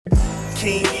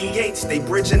King and Yates, they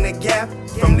bridging the gap.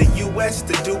 From the US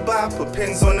to Dubai, put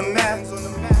pins on the map.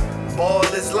 Ball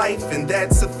is life, and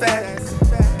that's a fact.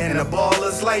 And a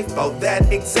baller's life, about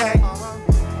that exact.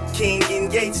 King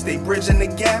and Yates, they bridging the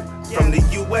gap. From the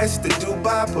US to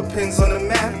Dubai, put pins on the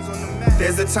map.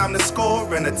 There's a time to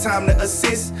score and a time to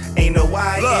assist. Ain't no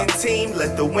I in team,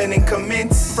 let the winning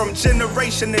commence. From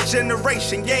generation to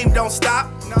generation, game don't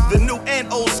stop. The new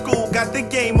and old school got the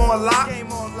game on lock.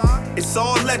 It's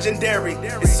all legendary,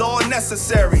 it's all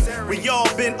necessary. We all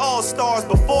been all-stars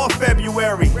before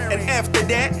February. And after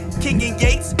that, King and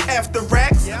Yates, after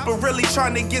racks. But really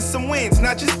trying to get some wins,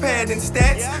 not just padding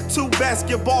stats. Two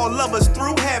basketball lovers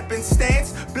through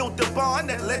happenstance. Built a bond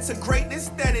that led to greatness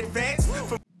that advanced.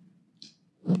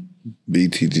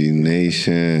 BTG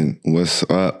Nation, what's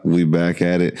up? We back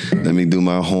at it. Let me do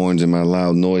my horns and my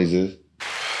loud noises.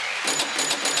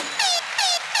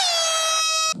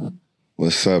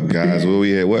 What's up, guys? Where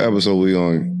we at? What episode we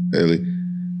on, Ellie?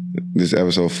 This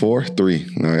episode 4? 3.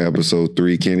 No, episode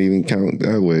 3. Can't even count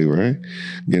that way, right?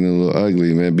 Getting a little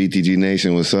ugly, man. BTG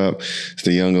Nation, what's up? It's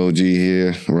the young OG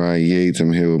here, Ryan Yates.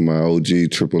 I'm here with my OG,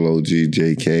 triple OG,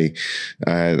 JK.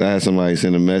 I had somebody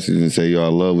send a message and say, yo, I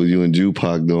love what you and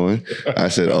Jupac doing. I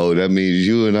said, oh, that means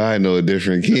you and I know a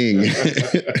different king.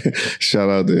 Shout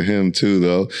out to him too,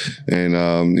 though. And,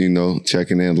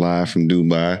 checking in live from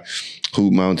Dubai.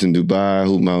 Hoop Mountain Dubai,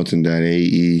 Hoop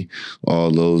Mountain.ae,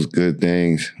 all those good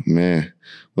things. Man,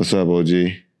 what's up, OG?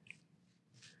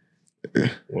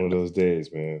 One of those days,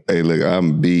 man. Hey, look,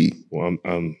 I'm beat. Well,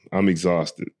 I'm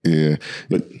exhausted. Yeah.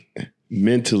 But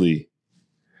mentally,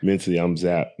 I'm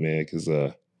zapped, man, because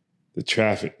the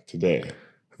traffic today.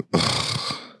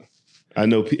 I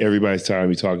know everybody's tired of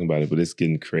me talking about it, but it's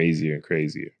getting crazier and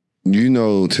crazier. You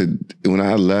know, when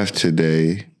I left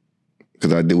today,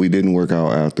 because we didn't work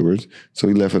out afterwards, so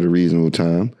we left at a reasonable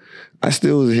time. I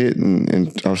still was hitting,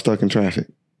 and I was stuck in traffic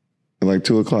at like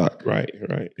 2 o'clock. Right.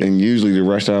 And usually the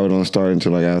rush hour don't start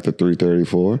until like after 3:30,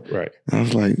 4. Right. I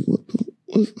was like,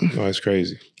 what? No, it's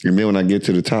crazy. And then when I get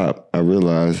to the top, I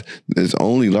realized it's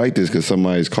only like this because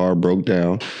somebody's car broke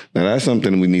down. Now that's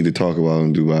something we need to talk about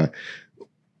in Dubai.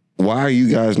 Why are you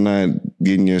guys not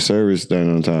getting your service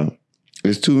done on time?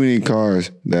 There's too many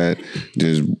cars that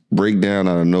just break down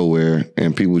out of nowhere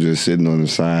and people just sitting on the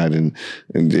side and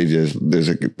they just, there's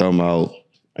a thumb out.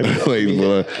 In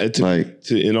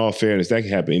all fairness, that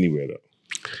can happen anywhere, though.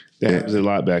 That happens a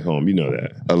lot back home. You know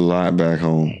that. A lot back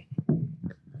home.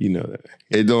 You know that.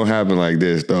 It don't happen like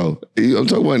this, though. I'm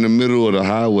talking about in the middle of the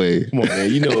highway. Come on,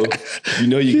 man. You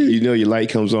know your light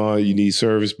comes on, you need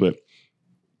service, but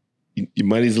your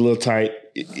money's a little tight.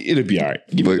 It'll be all right.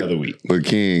 Give me another week. But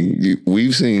King,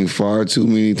 we've seen far too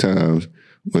many times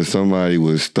when somebody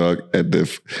was stuck at the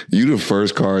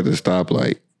first car at the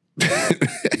stoplight.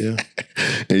 Yeah.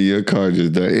 And your car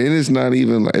just died. And it's not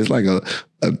even, it's like a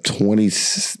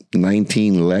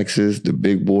 2019 Lexus, the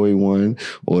big boy one,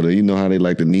 or you know how they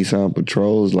like the Nissan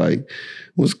Patrols. Like,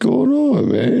 what's going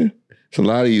on, man? So a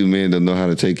lot of you men don't know how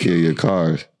to take care of your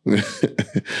cars.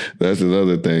 That's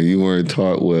another thing. You weren't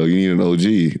taught well. You need an OG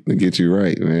to get you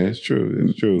right, man. It's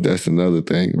true. That's another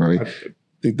thing, right? I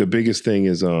think the biggest thing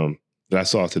is that I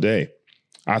saw today.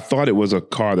 I thought it was a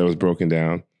car that was broken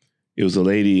down. It was a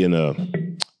lady in a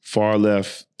far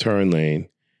left turn lane,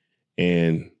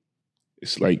 and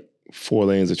it's like 4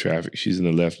 lanes of traffic. She's in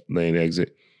the left lane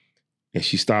exit, and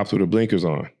she stopped with her blinkers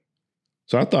on.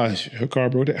 So I thought her car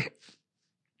broke down.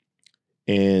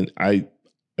 And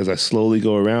as I slowly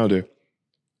go around her,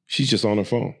 she's just on her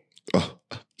phone. Oh,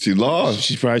 she lost.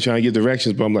 She's probably trying to get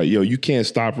directions, but I'm like, yo, you can't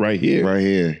stop right here. Right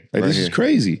here. Like, this is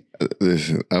crazy.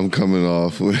 Listen, I'm coming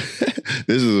off.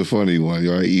 This is a funny one,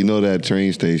 right? You know that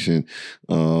train station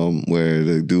where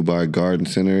the Dubai Garden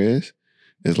Center is?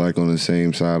 It's like on the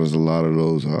same side as a lot of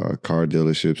those car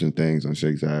dealerships and things on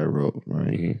Sheikh Zayed Road,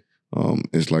 right? Mm-hmm.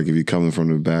 It's like if you're coming from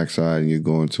the backside and you're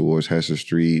going towards Hester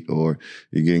Street or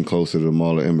you're getting closer to the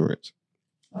Mall of Emirates.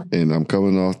 And I'm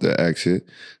coming off the exit,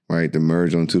 right, to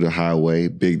merge onto the highway,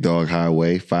 Big Dog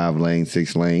Highway, 5 lanes,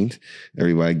 6 lanes.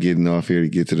 Everybody getting off here to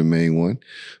get to the main one.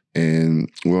 And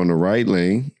we're on the right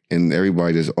lane, and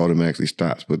everybody just automatically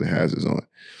stops, put the hazards on.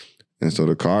 And so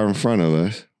the car in front of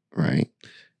us, right,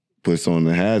 puts on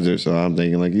the hazard. So I'm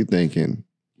thinking like you thinking,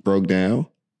 broke down?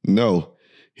 No.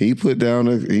 He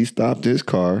stopped his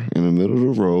car in the middle of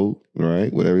the road,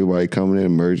 right, with everybody coming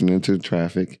in, merging into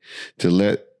traffic to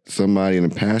let somebody in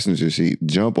the passenger seat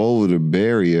jump over the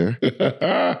barrier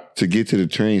to get to the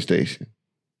train station.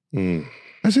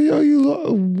 I said,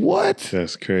 yo, what?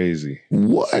 That's crazy.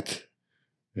 What?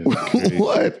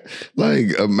 What?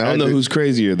 Like, imagine. I don't know who's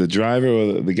crazier, the driver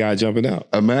or the guy jumping out.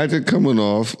 Imagine coming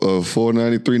off of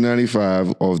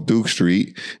 493-95 off Duke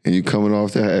Street, and you coming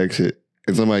off that exit,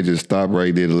 and somebody just stopped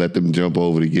right there to let them jump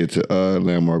over to get to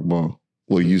Landmark Mall.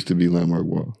 What used to be Landmark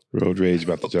Mall. Road rage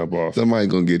about to jump off. Somebody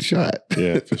gonna get shot.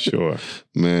 Yeah, for sure.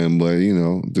 Man, but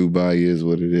Dubai is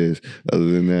what it is. Other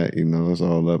than that, it's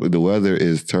all up. The weather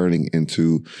is turning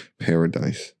into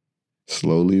paradise.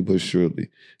 Slowly but surely.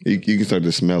 You can start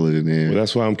to smell it in the air. Well,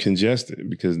 that's why I'm congested,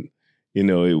 because,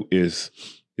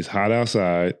 it's hot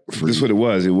outside. Freezing. This is what it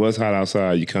was. It was hot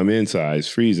outside. You come inside, it's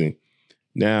freezing.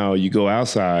 Now you go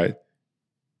outside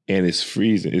and it's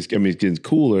freezing. It's getting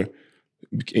cooler.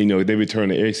 They return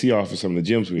the AC off for some of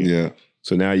the gyms we Yeah.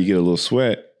 So now you get a little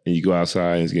sweat and you go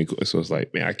outside and it's getting cool. So it's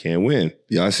like, man, I can't win.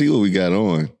 Yeah, I see what we got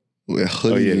on. Yeah,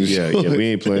 we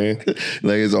ain't playing.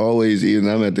 Like, it's always, even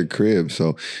I'm at the crib.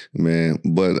 So, man,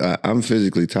 but I'm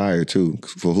physically tired too.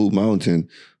 For Hoop Mountain,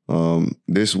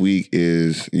 this week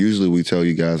is, usually we tell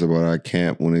you guys about our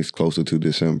camp when it's closer to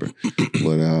December.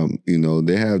 But,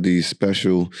 they have these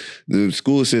the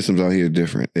school systems out here are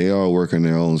different. They all work on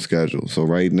their own schedule. So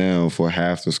right now, for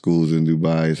half the schools in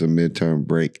Dubai, it's a midterm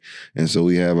break. And so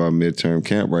we have our midterm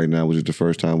camp right now, which is the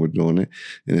first time we're doing it.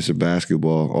 And it's a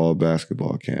all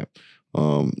basketball camp.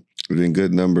 In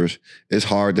good numbers. It's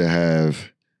hard to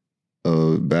have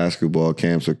basketball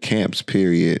camps or camps,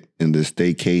 period, in the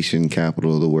staycation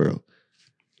capital of the world.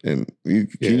 And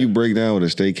can you break down what a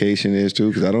staycation is too?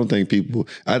 Because I don't think people.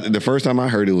 The first time I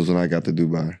heard it was when I got to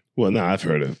Dubai. Well, no, I've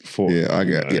heard it before. Yeah,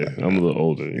 I'm a little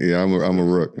older. Yeah, I'm a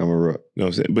rook. I'm a rook. You know what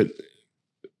I'm saying? But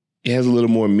it has a little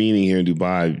more meaning here in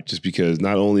Dubai, just because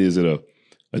not only is it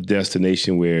a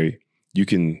destination where you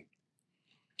can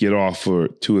get off for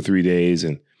 2 or 3 days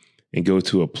and go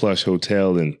to a plush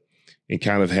hotel and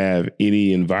kind of have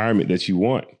any environment that you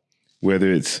want,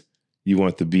 whether it's you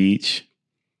want the beach,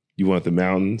 you want the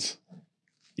mountains,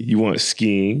 you want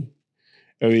skiing.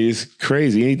 I mean, it's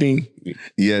crazy. Anything.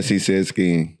 Yes, he said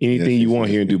skiing. Anything you want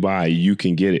here in Dubai, you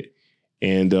can get it.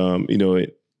 And,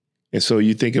 and so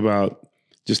you think about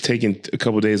just taking a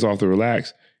couple of days off to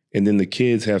relax, and then the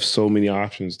kids have so many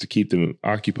options to keep them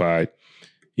occupied.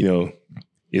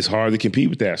 It's hard to compete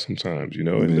with that sometimes,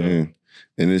 And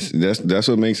that's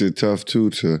what makes it tough too,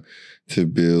 to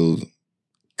build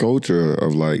culture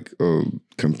of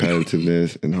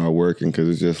competitiveness and hard working, because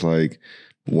it's just like,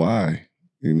 why?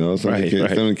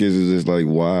 Some kids is just like,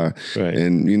 why? Right.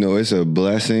 And it's a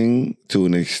blessing to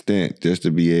an extent just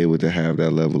to be able to have that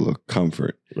level of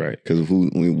comfort. Right. Because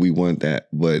we want that.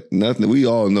 But nothing, we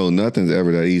all know nothing's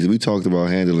ever that easy. We talked about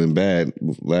handling bad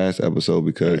last episode,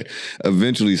 because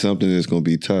eventually something is going to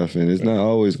be tough, and it's not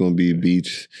always going to be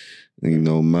beach,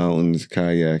 mountains,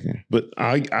 kayaking. But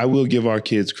I will give our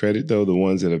kids credit, though, the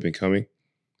ones that have been coming,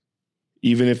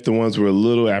 even if the ones were a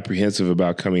little apprehensive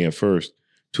about coming at first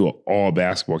to an all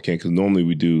basketball camp, because normally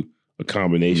we do a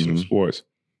combination of sports.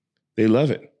 They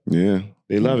love it. Yeah.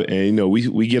 They love it. And,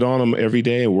 we get on them every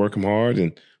day and work them hard,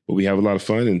 but we have a lot of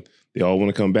fun, and they all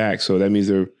want to come back. So that means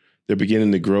they're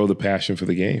beginning to grow the passion for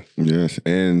the game. Yes.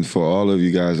 And for all of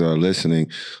you guys that are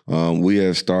listening, we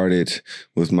have started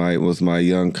with my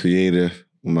young creative,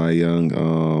 my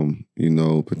young,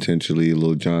 potentially a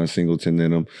little John Singleton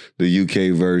in him, the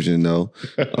UK version though.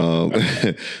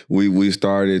 We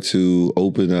started to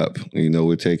open up,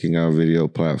 we're taking our video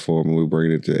platform and we're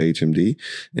bringing it to HMD.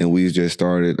 And we just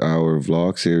started our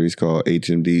vlog series called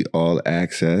HMD All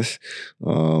Access.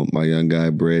 My young guy,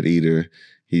 Bread Eater,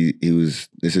 this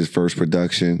is his first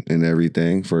production and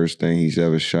everything, first thing he's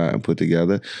ever shot and put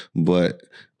together. But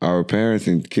our parents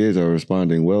and kids are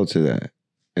responding well to that.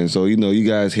 And so, you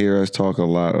guys hear us talk a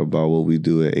lot about what we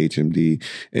do at HMD,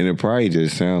 and it probably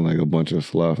just sound like a bunch of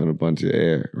fluff and a bunch of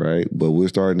air, right? But we're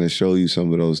starting to show you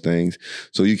some of those things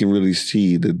so you can really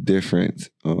see the difference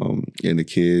in the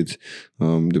kids.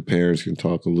 The parents can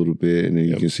talk a little bit, and then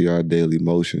you can see our daily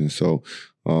motion. So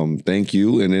thank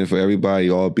you. And then for everybody,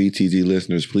 all BTG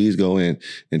listeners, please go in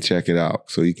and check it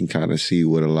out so you can kind of see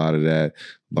what a lot of that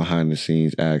behind the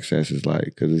scenes access is like,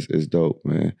 because it's dope,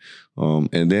 man.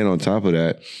 And then on top of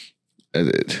that,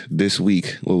 this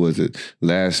week, what was it?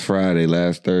 Last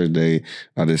Thursday,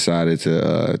 I decided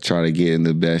to try to get in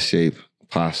the best shape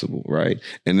possible, right?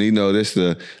 And this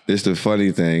the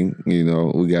funny thing,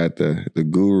 we got the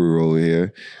guru over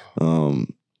here.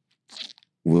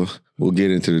 We'll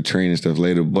get into the training stuff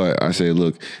later, but I say,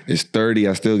 look, it's 30.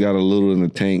 I still got a little in the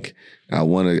tank. I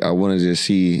wanna just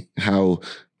see how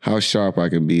sharp I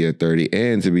can be at 30.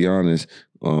 And to be honest,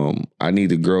 I need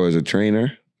to grow as a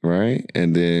trainer, right?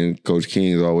 And then Coach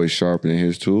King is always sharpening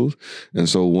his tools. And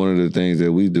so one of the things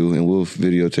that we do, and we'll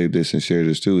videotape this and share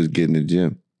this too, is get in the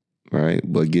gym, right?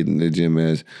 But get in the gym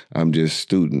as I'm just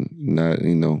student, not,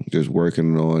 just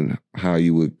working on how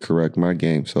you would correct my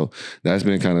game. So that's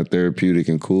been kind of therapeutic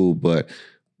and cool, but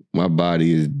my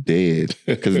body is dead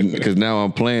because now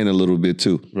I'm playing a little bit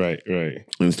too. Right.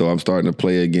 And so I'm starting to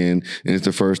play again. And it's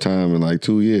the first time in like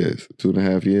 2 years,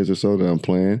 2.5 years or so that I'm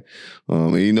playing.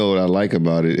 And you know what I like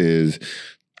about it is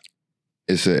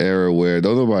it's an era where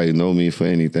don't nobody know me for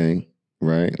anything,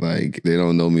 right? Like they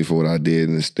don't know me for what I did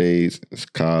in the States,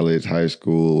 college, high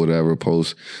school, whatever,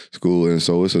 post school. And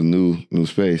so it's a new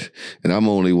space. And I'm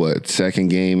only second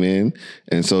game in.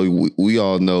 And so we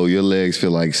all know your legs feel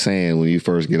like sand when you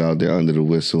first get out there under the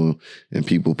whistle and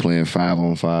people playing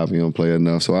 5-on-5, you don't play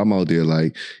enough. So I'm out there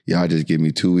like, y'all just give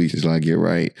me 2 weeks until I get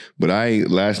right. But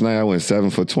last night I went 7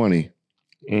 for 20.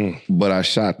 But I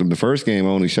shot them. The first game I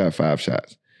only shot 5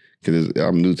 shots. Because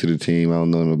I'm new to the team. I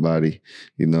don't know nobody.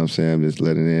 You know what I'm saying? I'm just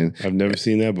letting in. I've never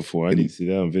seen that before. I need to see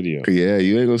that on video. Yeah,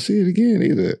 you ain't going to see it again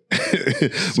either.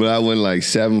 But I went like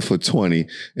 7 for 20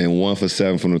 and 1 for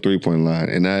 7 from the three-point line.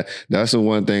 And that's the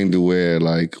one thing to where,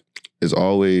 like, it's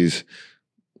always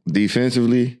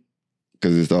defensively,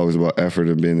 because it's always about effort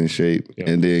and being in shape,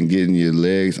 and then getting your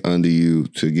legs under you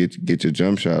to get your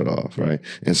jump shot off, right?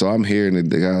 And so I'm hearing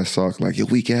the guys talk like, your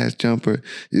weak ass jumper,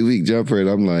 your weak jumper. And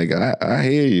I'm like, I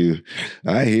hear you.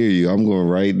 I hear you. I'm going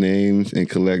to write names and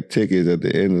collect tickets at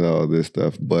the end of all this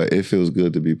stuff. But it feels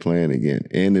good to be playing again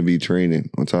and to be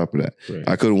training on top of that. Right.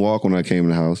 I couldn't walk when I came in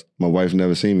the house. My wife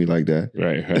never seen me like that.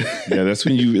 Right. Yeah, that's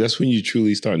when you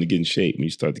truly starting to get in shape, when you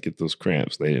start to get those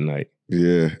cramps late at night.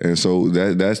 Yeah, and so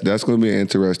that's going to be an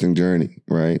interesting journey,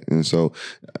 right? And so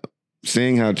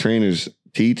seeing how trainers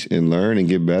teach and learn and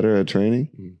get better at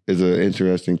training is an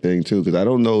interesting thing too, because I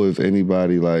don't know if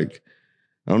anybody I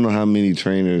don't know how many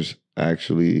trainers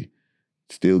actually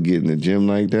still get in the gym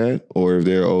like that, or if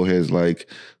they're old heads like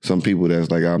some people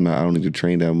that's like, I don't need to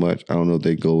train that much. I don't know if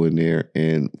they go in there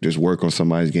and just work on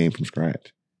somebody's game from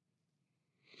scratch.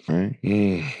 Right.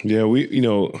 Yeah,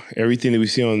 everything that we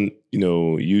see on,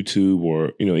 YouTube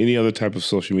or, any other type of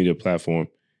social media platform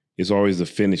is always the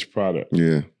finished product.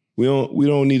 Yeah. We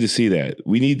don't need to see that.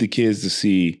 We need the kids to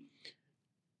see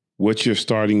what you're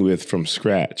starting with from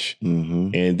scratch. Mm-hmm.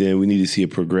 And then we need to see a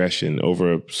progression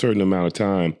over a certain amount of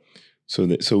time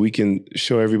so we can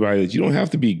show everybody that you don't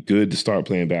have to be good to start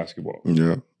playing basketball.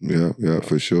 Yeah,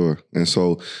 for sure. And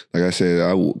so, like I said,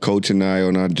 Coach and I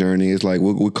on our journey, it's like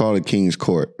we call it King's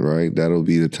Court, right? That'll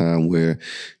be the time where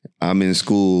I'm in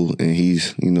school and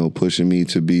he's, pushing me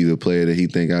to be the player that he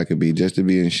think I could be, just to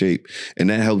be in shape. And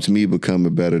that helps me become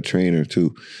a better trainer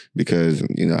too, because,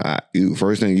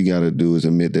 first thing you got to do is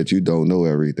admit that you don't know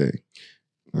everything.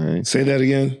 Right. Say that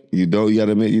again. You got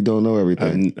to admit you don't know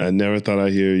everything. I never thought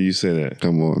I'd hear you say that.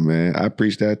 Come on, man. I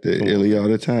preach that to Illy all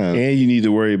the time. And you need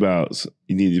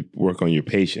to work on your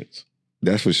patience.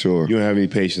 That's for sure. You don't have any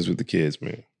patience with the kids,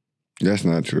 man. That's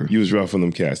not true. You was rough on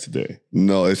them cats today.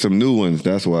 No, it's some new ones.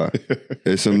 That's why.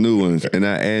 It's some new ones. And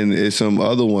it's some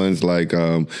other ones like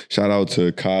shout out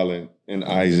to Colin and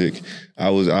Isaac.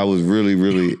 I was really,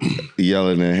 really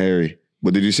yelling at Harry.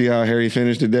 But did you see how Harry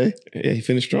finished today? Yeah, he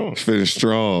finished strong.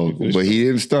 But he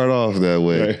didn't start off that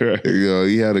way. Right.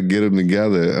 He had to get them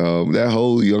together. That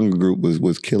whole younger group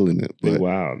was killing it. But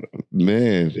wow,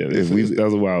 man, that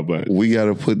was a wild bunch. We got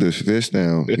to put this fist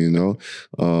down,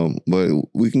 But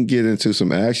we can get into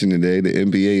some action today. The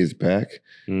NBA is back.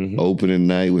 Mm-hmm. Opening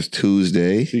night was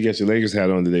Tuesday. So you got your Lakers hat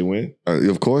on. Did they win?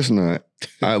 Of course not.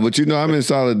 But I'm in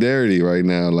solidarity right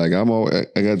now. Like I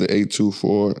got the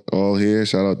 824 all here.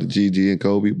 Shout out to Gigi and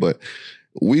Kobe. But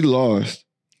we lost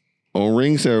on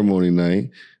ring ceremony night,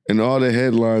 and all the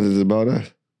headlines is about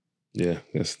us. Yeah,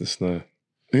 that's not.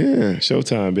 Yeah,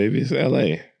 Showtime, baby. It's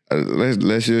LA.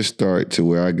 Let's just start to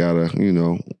where I gotta.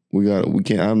 We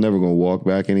can't. I'm never gonna walk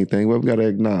back anything, but we gotta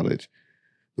acknowledge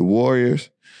the Warriors,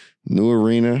 new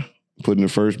arena, putting the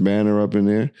first banner up in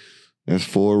there. That's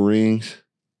 4 rings.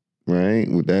 Right?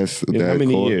 That's in how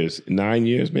many years? 9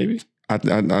 years, maybe? I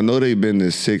know they've been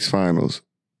to 6 finals.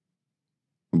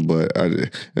 But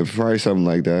it's probably something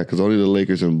like that, because only the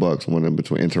Lakers and Bucks won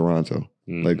in Toronto.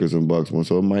 Lakers and Bucks won,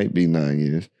 so it might be 9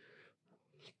 years.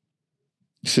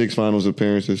 6 finals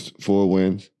appearances, 4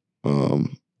 wins.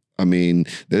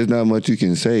 There's not much you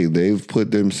can say. They've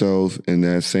put themselves in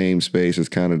that same space as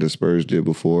kind of the Spurs did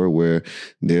before, where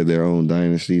they're their own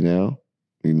dynasty now.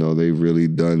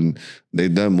 They've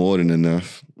done more than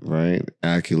enough, right?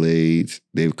 Accolades.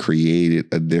 They've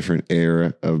created a different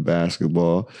era of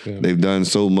basketball. Yeah. They've done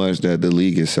so much that the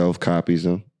league itself copies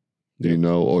them. you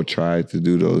know, or tried to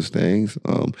do those things.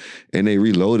 And they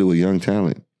reloaded with young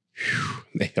talent.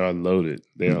 They are loaded.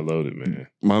 They are loaded, man.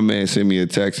 My man sent me a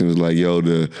text and was like, yo,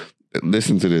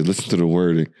 listen to this. Listen to the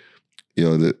wording.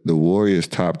 Yo, the Warriors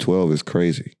top 12 is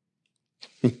crazy.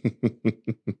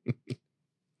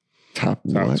 Top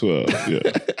 12. Yeah,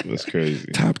 that's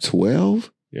crazy. Top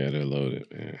 12? Yeah, they're loaded,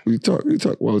 man. We talk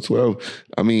about 12.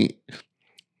 I mean,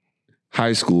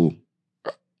 high school,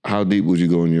 how deep would you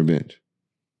go on your bench?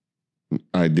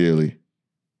 Ideally.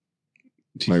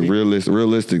 Like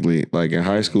realistically, like in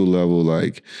high school level,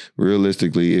 like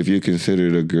realistically, if you're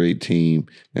considered a great team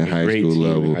at high school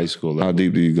level, how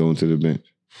deep do you go into the bench?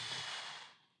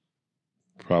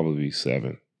 Probably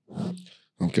 7.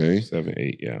 Okay. 7,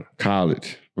 8, yeah.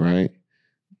 College, right?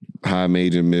 High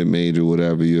major, mid major,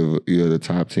 whatever. You're the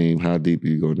top team. How deep are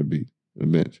you going to be the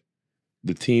bench?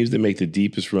 The teams that make the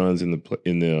deepest runs in the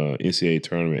NCAA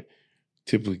tournament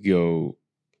typically go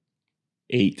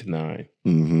 8 to 9.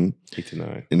 Mm-hmm. 8 to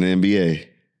 9. In the NBA,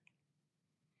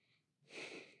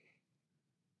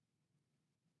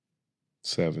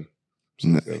 7.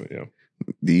 No. 7, yeah.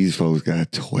 These folks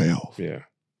got 12. Yeah.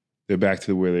 They're back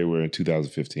to where they were in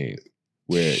 2015,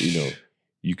 where, you know,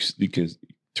 you can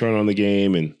turn on the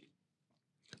game and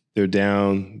they're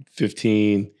down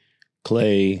 15,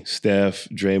 Clay, Steph,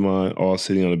 Draymond, all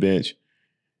sitting on the bench,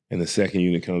 and the second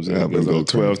unit comes in and goes on a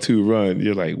 12-2 run.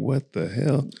 You're like, what the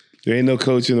hell? There ain't no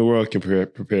coach in the world can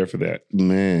prepare for that.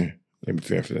 Man. They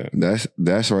prepare for that.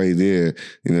 That's right there.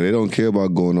 You know, they don't care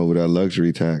about going over that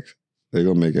luxury tax. They're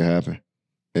going to make it happen.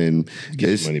 And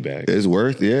get money back. It's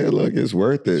worth it's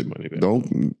worth it.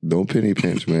 Don't penny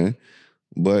pinch, man.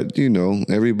 But, you know,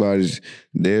 there's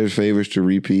favors to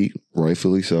repeat,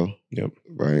 rightfully so. Yep.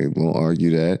 Right? Won't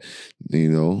argue that,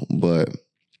 you know. But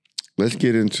let's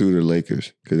get into the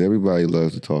Lakers because everybody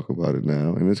loves to talk about it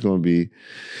now. And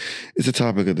it's a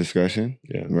topic of discussion.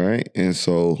 Yeah. Right? And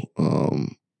so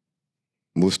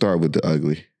we'll start with the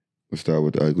ugly.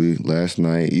 Last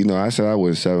night, you know, I said I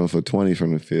went 7 for 20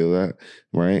 from the field,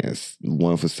 right? It's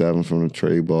 1 for 7 from the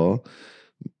trade ball.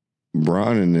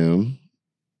 Bron and them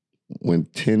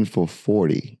went 10 for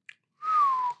 40.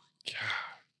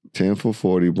 10 for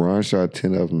 40. Bron shot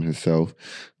 10 of them himself.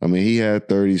 I mean, he had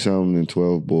 30-something and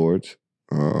 12 boards.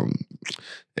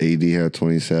 AD had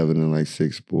 27 and like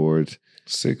 6 boards.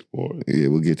 6 boards. Yeah,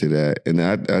 we'll get to that. And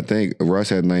I think Russ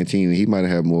had 19. And he might have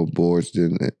had more boards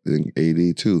than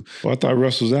AD too. Well, I thought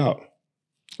Russ was out.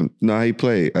 No, he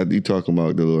played. You talking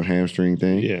about the little hamstring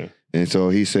thing? Yeah. And so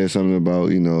he said something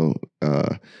about, you know,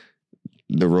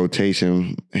 the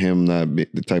rotation, him not be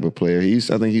the type of player. I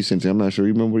think he sent it. I'm not sure.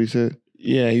 You remember what he said?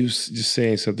 Yeah, he was just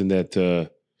saying something that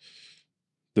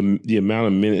the amount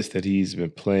of minutes that he's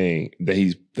been playing, that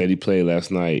he played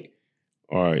last night,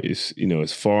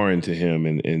 is foreign to him,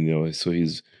 and you know, so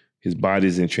his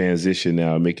body's in transition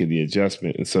now, making the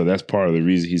adjustment, and so that's part of the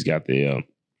reason he's got the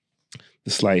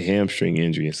slight hamstring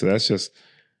injury, and so that's just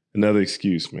another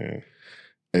excuse, man.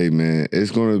 Hey, man,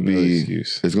 it's gonna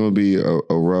be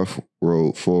a rough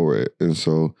road forward, and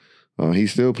so he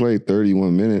still played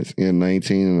 31 minutes in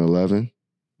 19 and 11.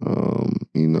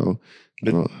 You know,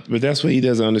 but that's what he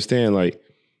doesn't understand. Like,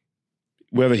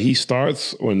 whether he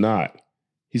starts or not,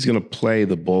 he's going to play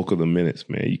the bulk of the minutes,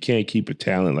 man. You can't keep a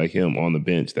talent like him on the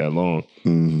bench that long.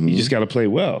 Mm-hmm. You just got to play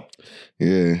well.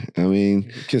 Yeah, I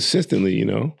mean, consistently, you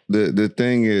know. The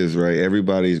thing is, right,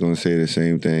 everybody's going to say the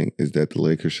same thing, is that the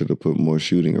Lakers should have put more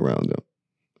shooting around them,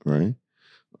 right?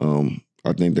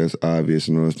 I think that's obvious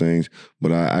in those things,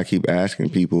 but I keep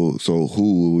asking people, so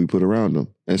who will we put around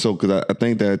them? And so, because I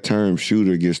think that term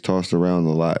shooter gets tossed around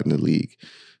a lot in the league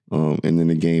and in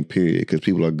the game period, because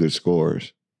people are good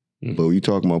scorers. Mm-hmm. But when you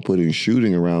talking about putting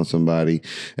shooting around somebody,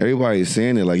 everybody is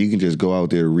saying it like you can just go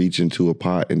out there, reach into a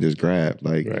pot and just grab.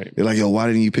 Like, right. They're like, yo, why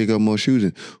didn't you pick up more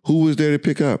shooting? Who was there to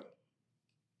pick up?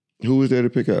 Who was there to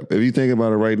pick up? If you think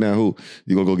about it right now, who?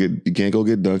 You can't go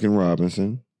get Duncan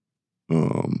Robinson.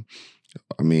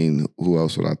 I mean, who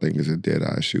else would I think is a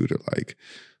dead-eye shooter? Like,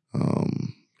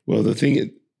 well, the thing is,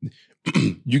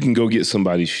 you can go get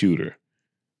somebody's shooter,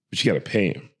 but you got to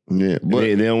pay him. Yeah, but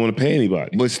they don't want to pay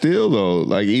anybody. But still, though,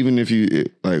 like, even if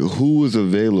who was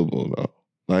available, though?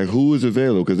 Like, who was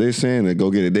available? Because they're saying that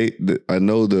go get it. I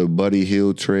know the Buddy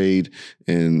Hield trade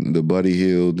and the Buddy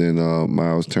Hield and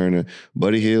Miles Turner.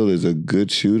 Buddy Hield is a good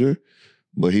shooter,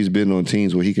 but he's been on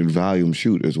teams where he can volume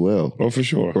shoot as well. Oh, for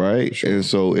sure. Right? For sure. And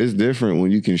so it's different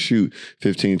when you can shoot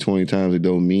 15, 20 times. It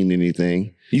don't mean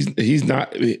anything. He's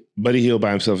not, Buddy Hield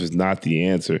by himself is not the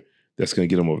answer that's going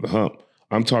to get him over the hump.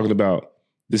 I'm talking about,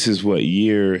 this is what,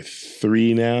 year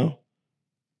 3 now,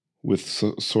 with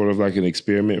sort of like an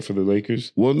experiment for the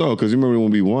Lakers? Well, no, because you remember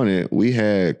when we won it, we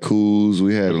had Kuz,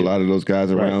 we had a lot of those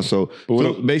guys around. Right. So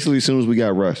basically, as soon as we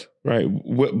got Russ, right?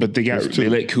 But they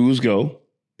let Kuz go.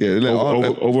 Yeah, they let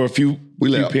over a few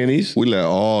pennies. We let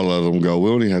all of them go. We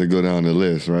only had to go down the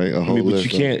list, right? A whole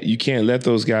list. But you can't let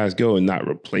those guys go and not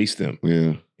replace them.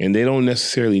 Yeah, and they don't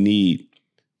necessarily need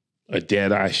a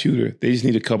dead eye shooter. They just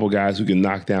need a couple guys who can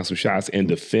knock down some shots and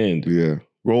defend. Yeah,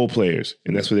 role players,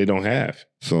 and that's what they don't have.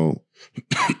 So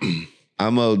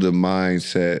I'm of the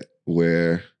mindset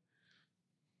where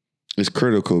it's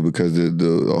critical because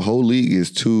the whole league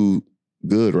is too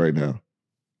good right now.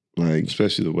 Like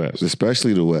especially the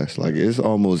West. Like it's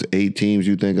almost 8 teams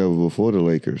you think of before the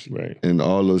Lakers. Right. And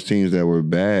all those teams that were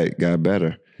bad got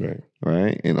better. Right.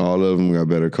 Right. And all of them got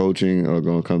better coaching, are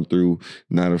gonna come through,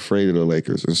 not afraid of the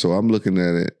Lakers. And so I'm looking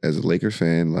at it as a Laker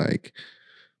fan, like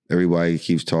everybody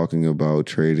keeps talking about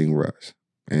trading Russ.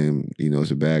 And,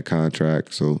 it's a bad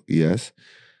contract. So yes.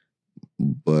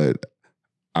 But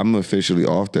I'm officially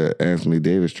off the Anthony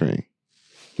Davis train.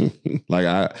 Like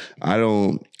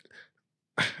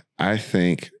I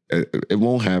think it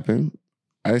won't happen.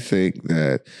 I think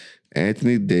that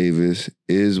Anthony Davis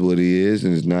is what he is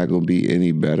and is not going to be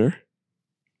any better.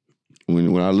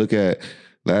 When I look at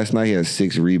last night, he had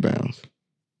 6 rebounds.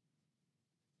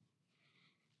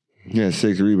 He had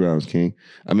 6 rebounds, King.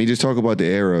 I mean, just talk about the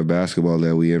era of basketball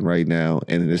that we're in right now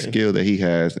and the skill that he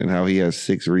has and how he has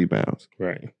 6 rebounds.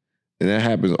 Right. And that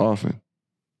happens often.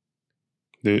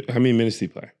 How many minutes did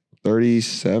he play?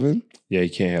 37? Yeah, he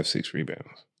can't have 6 rebounds.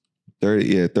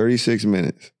 36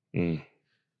 minutes. Mm.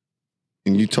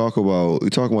 And you're talking about the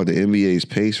NBA's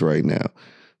pace right now.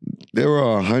 There were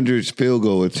 100 field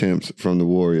goal attempts from the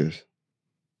Warriors.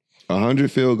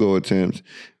 100 field goal attempts,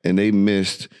 and they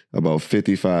missed about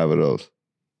 55 of those.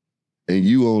 And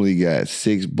you only got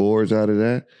 6 boards out of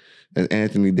that as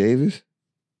Anthony Davis?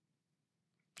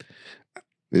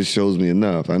 This shows me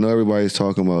enough. I know everybody's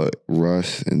talking about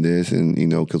Russ and this, and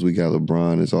because we got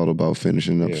LeBron, it's all about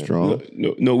finishing up strong.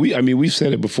 No, we've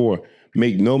said it before.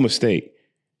 Make no mistake.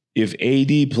 If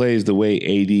AD plays the way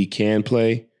AD can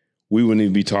play, we wouldn't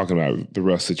even be talking about the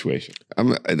Russ situation.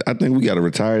 I think we got to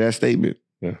retire that statement.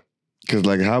 Yeah. Because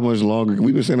how much longer?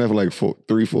 We've been saying that for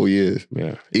 3-4 years.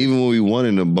 Yeah. Even when we won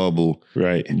in the bubble,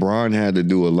 right? Bron had to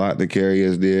do a lot to carry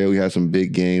us there. We had some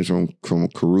big games from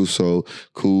Caruso,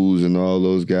 Kuz, and all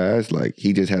those guys.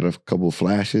 He just had a couple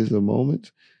flashes of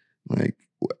moments. I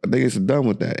think it's done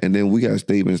with that. And then we got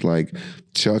statements like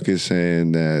Chuck is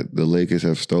saying that the Lakers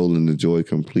have stolen the joy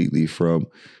completely from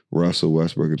Russell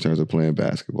Westbrook in terms of playing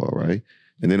basketball, right?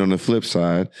 And then on the flip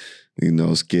side,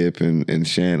 Skip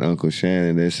and Uncle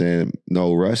Shannon, they're saying,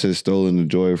 no, Russ has stolen the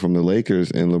joy from the Lakers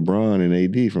and LeBron and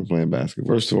AD from playing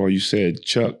basketball. First of all, you said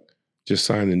Chuck just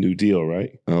signed a new deal,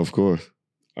 right? Of course.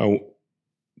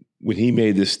 When he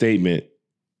made this statement,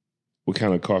 what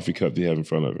kind of coffee cup do you have in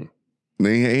front of him?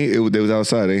 They was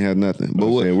outside. They ain't had nothing. But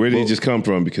where did he just come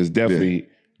from? Because definitely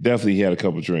he had a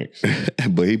couple drinks.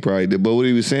 But he probably did. But what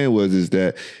he was saying is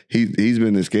that he's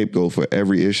been the scapegoat for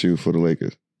every issue for the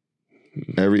Lakers.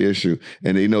 Every issue.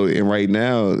 And and right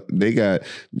now you got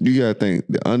to think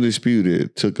the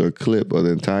Undisputed took a clip of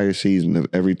the entire season of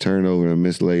every turnover and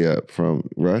missed layup from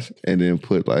Russ and then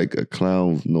put a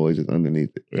clown noises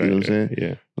underneath it. You know what I'm saying?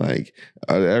 Yeah.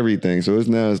 Everything. So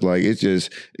it's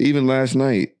just, even last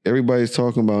night, everybody's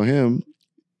talking about him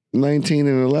 19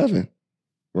 and 11,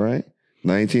 right?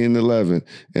 19 and 11.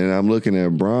 And I'm looking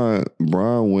at Bron.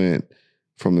 Bron went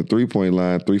from the 3-point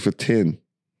line 3 for 10.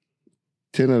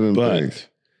 10 of them things.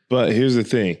 But here's the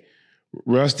thing.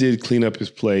 Russ did clean up his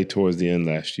play towards the end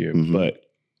last year, but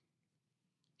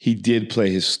he did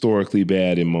play historically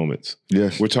bad in moments.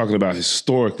 Yes. We're talking about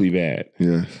historically bad.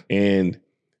 Yes. And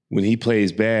when he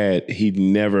plays bad, he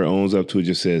never owns up to it,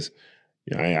 just says,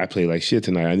 I played like shit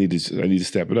tonight. I need to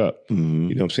step it up. Mm-hmm.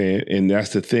 You know what I'm saying? And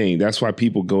that's the thing. That's why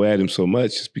people go at him so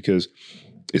much, just because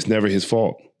it's never his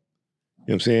fault. You know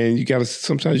what I'm saying?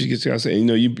 Sometimes you gotta say,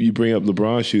 you bring up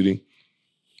LeBron shooting.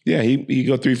 Yeah, he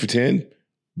go 3 for 10,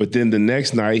 but then the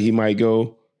next night he might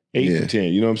go 8 for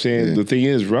 10. You know what I'm saying? Yeah. The thing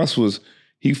is, Russ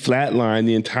he flatlined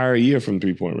the entire year from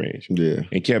 3-point range. Yeah.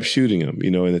 And kept shooting them,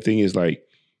 and the thing is,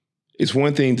 it's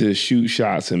one thing to shoot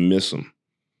shots and miss them,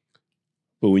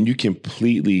 but when you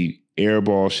completely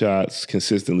airball shots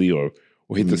consistently or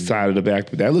hit the side of the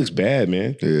back, but that looks bad,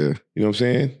 man. Yeah. You know what I'm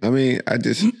saying? I mean, I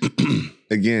just,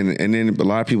 again, and then a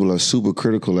lot of people are super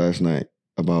critical last night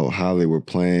about how they were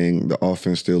playing. The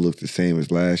offense still looked the same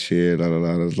as last year.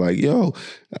 It's like, yo,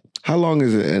 how long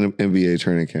is an NBA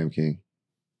training camp, King?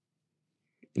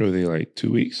 Are they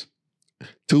 2 weeks?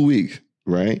 2 weeks,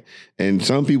 right? And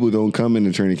some people don't come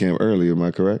into training camp early, am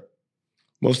I correct?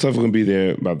 Most stuff going to be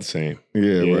there about the same.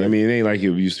 Yeah, right. I mean, it ain't like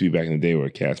it used to be back in the day where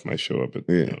cats might show up.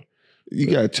 You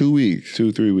got 2 weeks.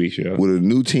 2-3 weeks, yeah. With a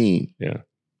new team. Yeah.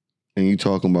 And you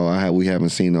talking about we haven't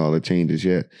seen all the changes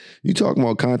yet. You talking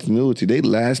about continuity.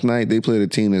 Last night they played a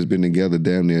team that's been together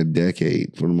damn near a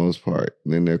decade for the most part.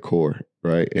 Then their core,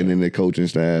 right? And then their coaching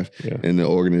staff and the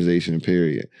organization,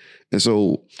 period. And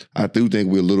so I do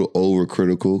think we're a little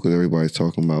overcritical because everybody's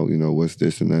talking about, what's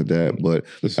this and that. But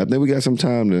I think we got some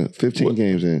time to 15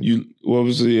 games in. What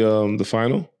was the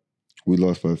final? We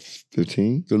lost by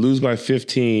 15. To lose by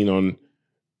 15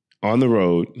 on the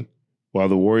road while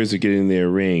the Warriors are getting their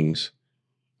rings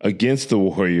against the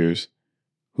Warriors,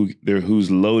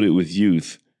 who's loaded with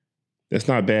youth, that's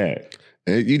not bad.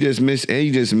 And you just miss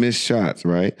shots,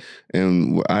 right?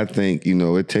 And I think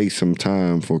it takes some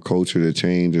time for culture to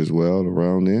change as well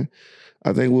around there.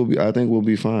 I think we'll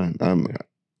be fine. I'm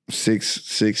 6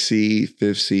 seed,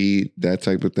 5th seed, that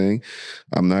type of thing.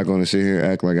 I'm not going to sit here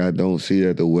and act like I don't see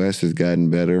that the West has gotten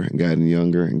better, and gotten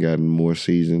younger, and gotten more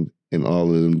seasoned, and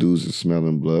all of them dudes are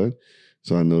smelling blood.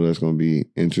 So I know that's going to be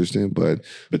interesting, but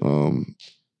for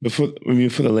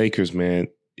the Lakers, man,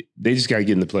 they just got to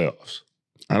get in the playoffs.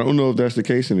 I don't know if that's the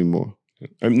case anymore.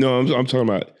 I'm talking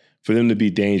about for them to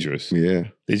be dangerous. Yeah,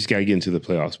 they just got to get into the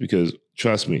playoffs because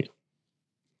trust me,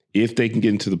 if they can get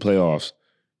into the playoffs,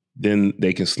 then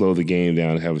they can slow the game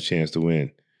down and have a chance to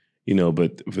win.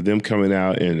 But for them coming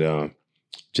out and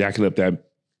jacking up that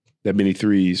many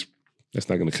threes. That's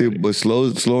not going to cut it. But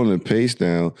slowing the pace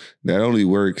down, that only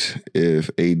works if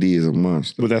AD is a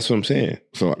monster. But that's what I'm saying.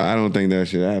 So I don't think that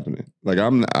shit happening. Like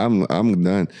I'm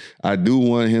done. I do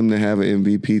want him to have an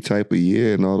MVP type of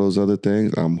year and all those other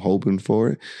things. I'm hoping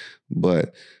for it.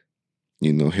 But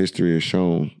history has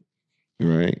shown,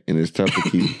 right? And it's tough to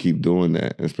keep doing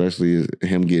that, especially as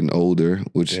him getting older,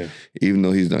 which even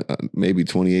though he's maybe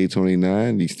 28,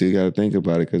 29, you still got to think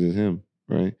about it because it's him,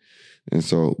 right? And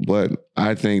so, but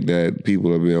I think that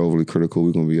people are being overly critical.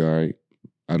 We're going to be all right.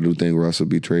 I do think Russ will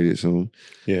be traded soon.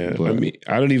 Yeah. But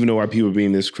I don't even know why people are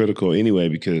being this critical anyway,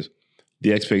 because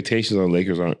the expectations on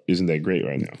Lakers isn't that great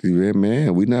right now. Yeah,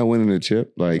 man, we're not winning the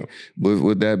chip. Like,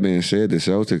 with that being said, the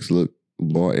Celtics look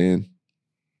bought in.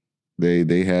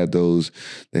 They had the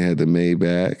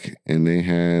Maybach and they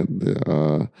had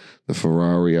the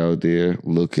Ferrari out there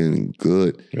looking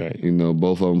good. Right.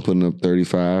 Both of them putting up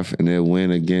 35 and their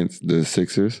win against the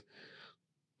Sixers.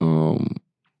 That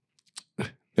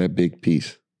big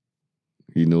piece.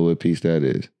 You know what piece that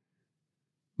is?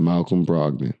 Malcolm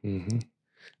Brogdon. Mm-hmm.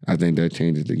 I think that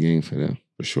changes the game for them.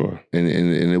 For sure. And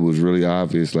it was really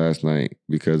obvious last night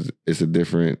because it's a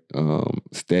different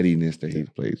steadiness that he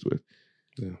plays with.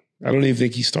 Yeah. I don't even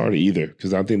think he started either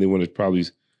because I think they want to probably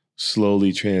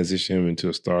slowly transition him into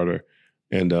a starter.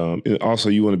 And also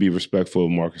you want to be respectful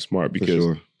of Marcus Smart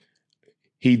because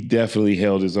he definitely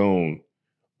held his own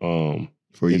in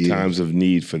times of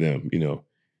need for them,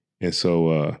 And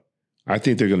so I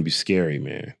think they're going to be scary,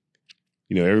 man.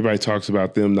 Everybody talks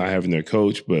about them not having their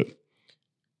coach, but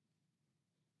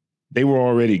they were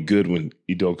already good when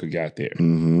Udoka got there.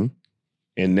 Mm-hmm.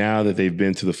 And now that they've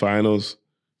been to the finals,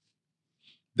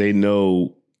 they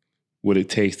know what it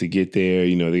takes to get there.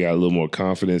 They got a little more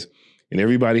confidence. And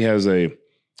everybody has a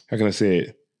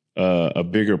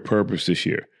bigger purpose this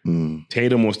year. Mm.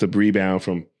 Tatum wants to rebound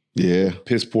from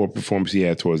piss poor performance he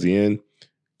had towards the end.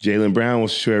 Jaylen Brown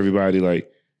wants to show everybody like,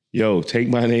 yo, take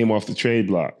my name off the trade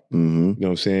block. Mm-hmm. You know what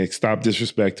I'm saying? Stop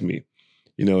disrespecting me.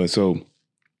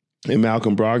 And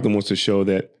Malcolm Brogdon wants to show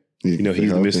that, he's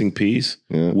the missing piece.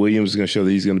 Yeah. Williams is going to show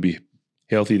that he's going to be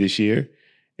healthy this year.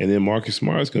 And then Marcus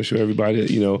Smart is going to show everybody that,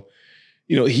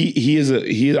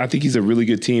 I think he's a really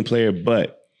good team player,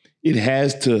 but it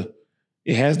has to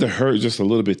hurt just a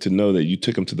little bit to know that you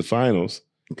took him to the finals.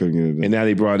 And now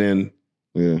they brought in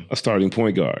a starting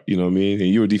point guard, you know what I mean? And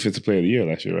you were defensive player of the year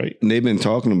last year, right? And they've been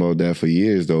talking about that for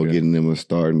years, though, getting them a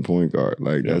starting point guard.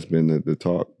 Like, that's been the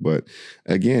talk. But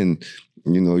again,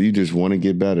 you just want to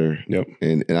get better. Yep.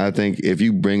 And I think if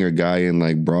you bring a guy in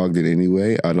like Brogdon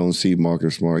anyway, I don't see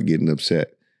Marcus Smart getting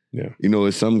upset. Yeah.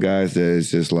 It's some guys that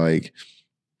it's just like,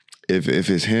 if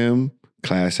it's him,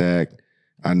 class act,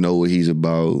 I know what he's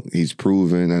about. He's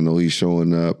proven. I know he's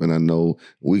showing up. And I know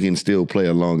we can still play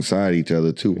alongside each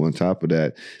other, too. On top of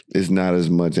that, it's not as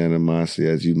much animosity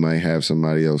as you might have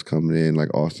somebody else coming in,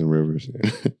 like Austin Rivers.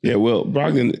 Yeah, well,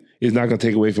 Brogdon is not going to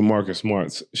take away from Marcus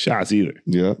Smart's shots either.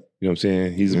 Yeah. You know what I'm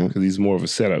saying? Because he's more of a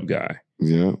setup guy.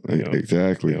 Yeah,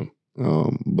 exactly. Yeah.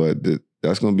 But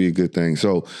that's going to be a good thing.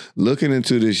 So looking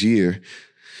into this year,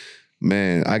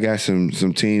 man, I got some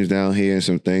teams down here and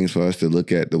some things for us to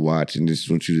look at, to watch, and just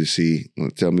want you to see.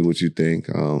 Tell me what you think.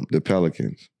 The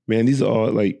Pelicans. Man, these are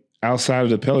all like, outside of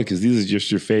the Pelicans, these are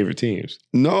just your favorite teams.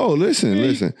 No,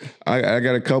 listen. I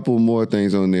got a couple more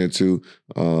things on there too.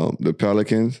 The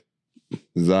Pelicans,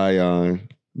 Zion,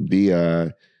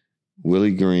 B.I.,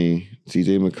 Willie Green,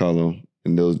 C.J. McCollum,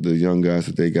 and the young guys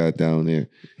that they got down there.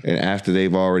 And after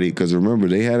they've already, because remember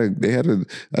they had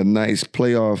a nice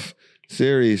playoff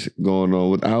series going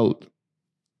on without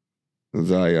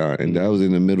Zion, and that was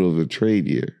in the middle of a trade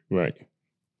year. Right.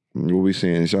 What we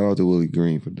saying? Shout out to Willie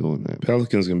Green for doing that.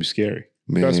 Pelicans gonna be scary.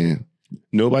 Man,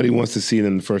 nobody wants to see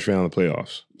them in the first round of the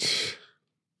playoffs.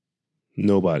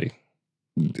 Nobody.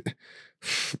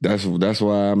 That's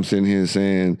why I'm sitting here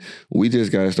saying we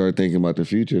just got to start thinking about the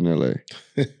future in LA.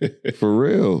 For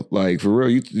real. Like, for real.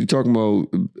 You talking about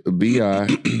B.I.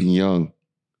 young.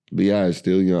 B.I. is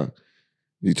still young.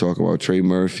 You talk about Trey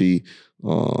Murphy.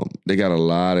 They got a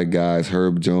lot of guys,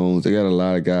 Herb Jones. They got a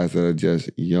lot of guys that are just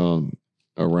young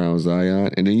around Zion.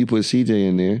 And then you put CJ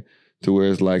in there to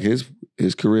where it's like his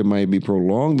career might be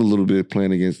prolonged a little bit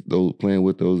playing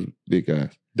with those big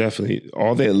guys. Definitely.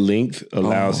 All that length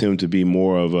allows him to be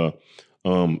more of a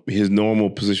his normal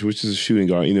position, which is a shooting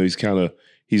guard. You know,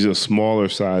 he's a smaller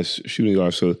size shooting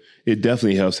guard, so it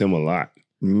definitely helps him a lot.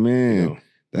 Man, you know?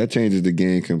 That changes the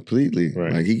game completely.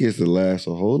 Right. Like, he gets to last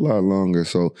a whole lot longer.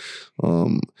 So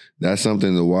that's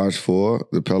something to watch for.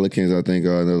 The Pelicans, I think,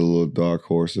 are another little dark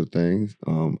horse of things.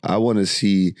 I want to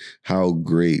see how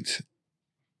great,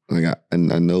 I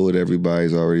know what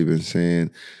everybody's already been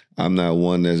saying. I'm not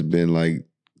one that's been like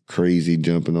crazy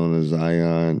jumping on a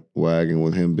Zion wagon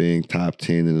with him being top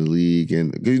 10 in the league.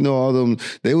 And because, you know, all of them,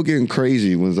 they were getting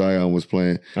crazy when Zion was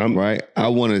playing, right? I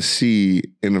want to see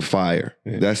in the fire.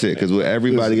 Yeah. That's it. Because with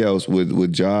everybody else,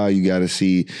 with Ja, you got to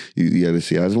see. You got to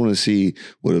see. I just want to see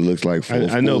what it looks like.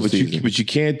 I know, but you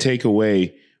can't take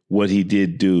away what he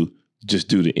did do just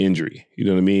due to injury. You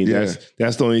know what I mean? Yeah.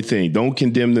 That's the only thing. Don't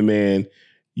condemn the man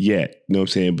yet. You know what I'm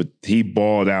saying? But he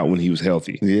balled out when he was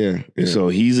healthy. Yeah. So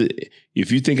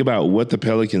if you think about what the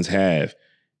Pelicans have,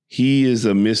 he is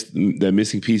that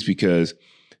missing piece because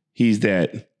he's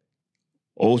that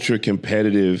ultra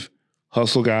competitive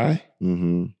hustle guy.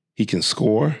 Mm-hmm. He can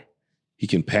score. He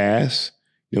can pass.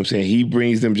 You know what I'm saying? He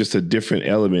brings them just a different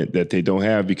element that they don't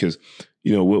have because,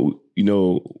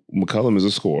 McCollum is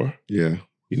a scorer. Yeah.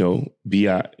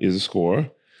 B.I. is a scorer.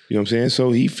 You know what I'm saying?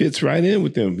 So he fits right in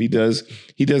with them. He does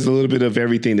a little bit of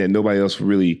everything that nobody else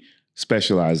really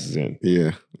specializes in.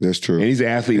 Yeah, that's true. And he's an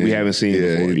athlete we haven't seen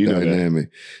before. You know dynamic.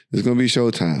 It's going to be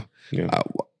showtime. Yeah.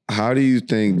 How do you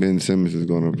think Ben Simmons is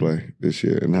going to play this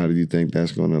year? And how do you think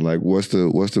that's going to, what's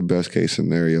the best case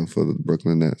scenario for the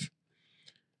Brooklyn Nets?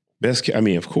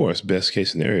 Of course, best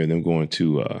case scenario, them going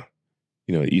to,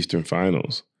 the Eastern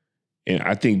Finals. And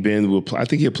I think Ben I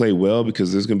think he'll play well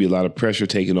because there's going to be a lot of pressure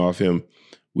taken off him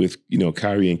with,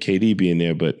 Kyrie and KD being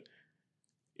there. But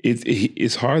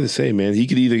it's hard to say, man. He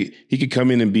could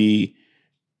come in and be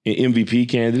an MVP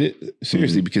candidate,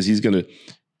 seriously, because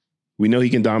we know he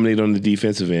can dominate on the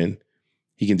defensive end.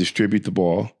 He can distribute the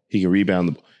ball. He can rebound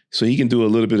the ball. So he can do a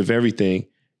little bit of everything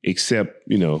except,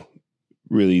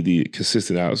 really the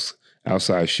consistent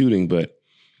outside shooting. But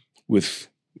with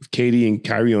KD and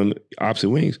Kyrie on opposite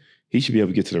wings, he should be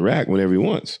able to get to the rack whenever he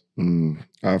wants.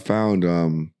 I found,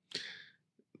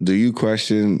 do you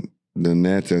question the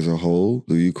Nets as a whole?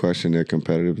 Do you question their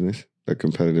competitiveness, their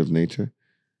competitive nature?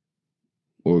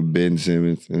 Or Ben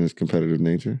Simmons and his competitive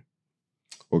nature?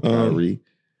 Or Kyrie?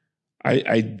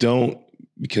 I don't,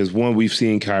 because one, we've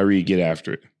seen Kyrie get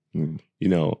after it,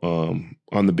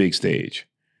 on the big stage.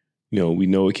 We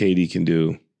know what KD can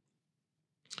do.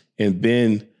 And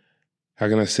Ben, how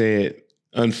can I say it?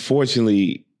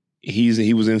 Unfortunately,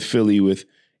 he was in Philly with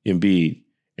Embiid,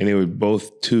 and they were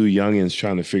both two youngins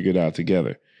trying to figure it out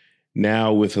together.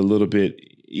 Now with a little bit,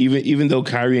 even though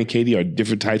Kyrie and KD are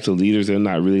different types of leaders, they're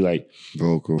not really like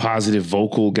positive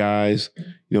vocal guys. You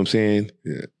know what I'm saying?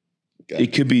 Yeah.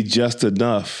 It could be just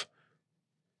enough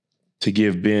to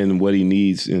give Ben what he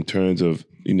needs in terms of,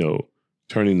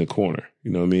 turning the corner.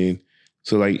 You know what I mean?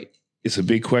 So it's a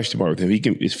big question mark with him.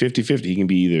 It's 50-50. He can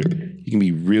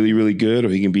be really, really good, or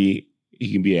he can be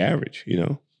average,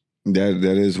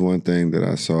 That is one thing that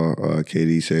I saw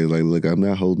KD say, look, I'm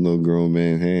not holding no grown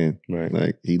man hand.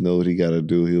 Right. He knows what he got to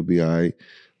do. He'll be all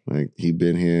right. He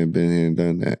been here and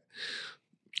done that.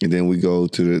 And then we go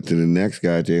to the next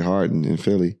guy, Jay Harden in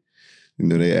Philly.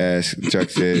 They asked,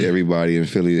 Chuck said, everybody in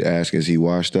Philly asked, is he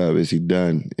washed up? Is he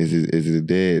done? Is it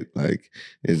dead?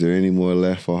 Is there any more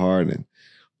left for Harden?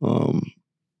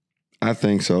 I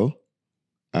think so.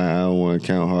 I don't want to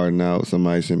count Harden out.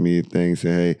 Somebody sent me a thing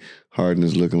saying, hey, Harden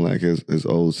is looking like his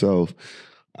old self.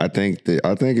 I think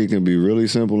it can be really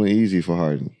simple and easy for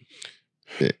Harden.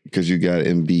 because you got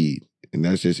Embiid, and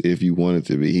that's just if you want it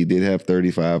to be. He did have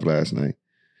 35 last night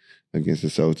against the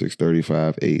Celtics,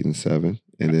 35, 8, and 7.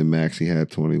 And then Maxey had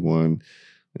 21,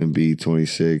 Embiid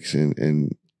 26,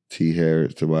 and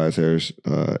Tobias Harris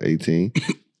 18.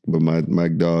 But my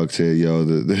dog said, yo,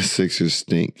 the Sixers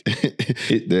stink.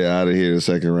 They're out of here the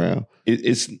second round.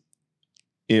 It's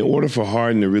in order for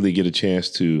Harden to really get a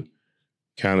chance to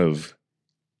kind of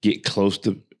get close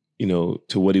to,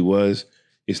 to what he was,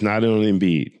 it's not on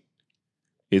Embiid.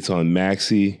 It's on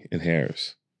Maxey and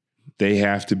Harris. They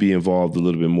have to be involved a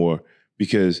little bit more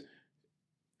because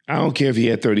I don't care if he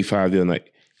had 35 the other night.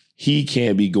 He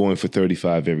can't be going for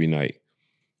 35 every night.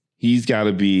 He's got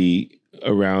to be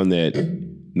around that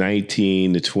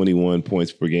 19 to 21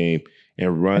 points per game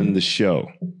and run the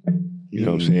show. You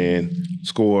know what I'm saying?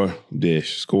 Score,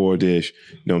 dish. You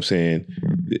know what I'm saying?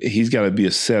 He's got to be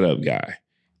a setup guy.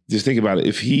 Just think about it.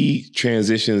 If he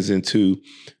transitions into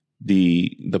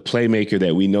the playmaker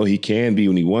that we know he can be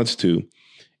when he wants to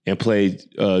and play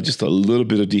just a little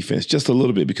bit of defense, just a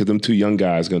little bit, because them two young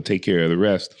guys are going to take care of the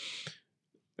rest.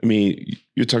 I mean,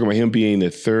 you're talking about him being the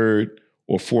third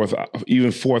or fourth,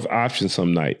 even fourth option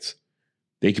some nights.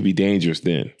 They could be dangerous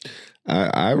then.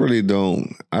 I really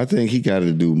don't. I think he got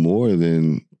to do more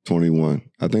than 21.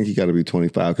 I think he got to be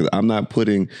 25 because I'm not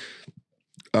putting.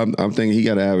 I'm thinking he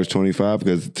got to average 25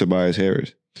 because Tobias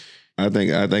Harris. I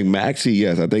think Maxey,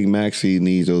 yes. I think Maxey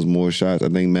needs those more shots. I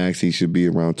think Maxey should be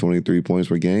around 23 points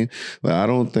per game. But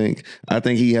I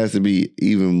think he has to be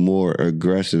even more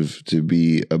aggressive to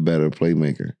be a better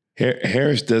playmaker.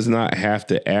 Harris does not have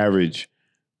to average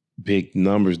big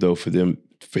numbers though for him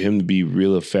to be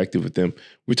real effective with them.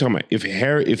 We're talking about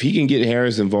if he can get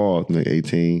Harris involved, like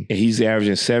 18, and he's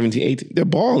averaging 17, 18, they're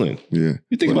balling. Yeah,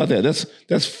 you think about that.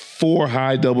 That's 4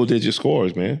 high double-digit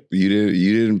scores, man. You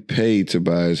didn't pay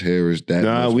Tobias Harris that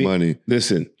much money.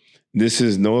 Listen, this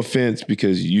is no offense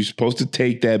because you're supposed to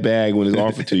take that bag when it's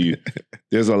offered to you.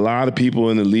 There's a lot of people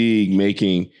in the league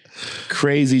making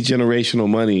crazy generational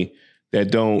money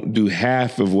that don't do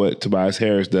half of what Tobias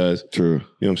Harris does. True. You know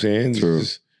what I'm saying? True.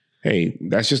 Hey,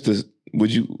 that's just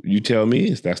would you tell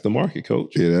me that's the market,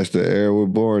 coach? Yeah, that's the era we're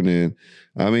born in.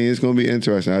 I mean, it's going to be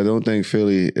interesting. I don't think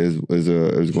Philly is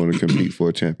going to compete for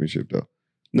a championship, though.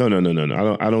 No.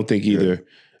 I don't think either.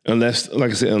 Yeah. Unless,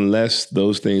 like I said, unless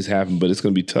those things happen. But it's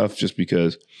going to be tough just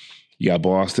because you got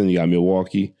Boston, you got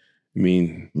Milwaukee. I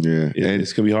mean, yeah,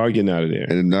 it's going to be hard getting out of there.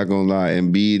 And I'm not going to lie,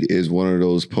 Embiid is one of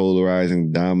those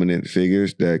polarizing, dominant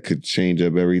figures that could change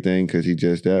up everything because he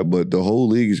just that. But the whole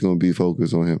league is going to be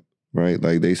focused on him. Right,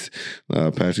 like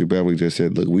Patrick Beverly just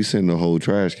said, look, we send the whole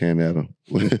trash can at him.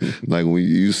 Like when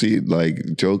you see,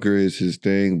 like Joker is his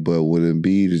thing, but with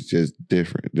Embiid it's just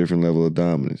different level of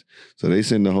dominance. So they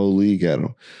send the whole league at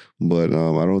him. But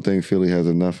I don't think Philly has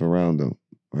enough around them.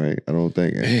 Right, I don't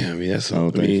think. Damn, I mean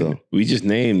so. We just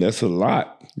named that's a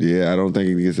lot. Yeah, I don't think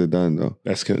he gets it done though.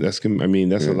 That's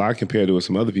a lot compared to what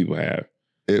some other people have.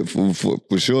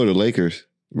 For sure, the Lakers.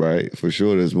 Right, for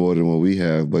sure, there's more than what we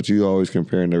have, but you always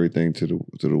comparing everything to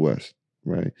the West,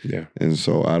 right? Yeah, and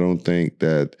so I don't think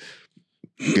that,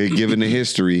 given the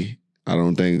history, I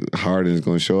don't think Harden is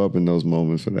going to show up in those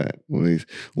moments for that. When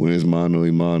it's mano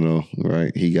a mano,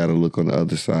 right? He got to look on the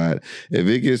other side. If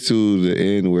it gets to the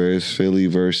end where it's Philly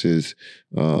versus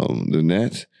the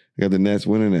Nets, I got the Nets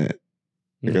winning that.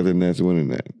 I got the Nets winning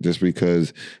that just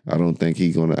because I don't think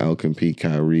he's going to outcompete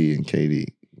Kyrie and KD.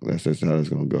 That's how it's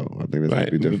going to go. I think that's going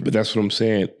to be different. But that's what I'm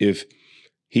saying. If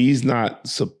he's not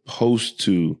supposed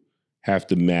to have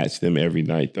to match them every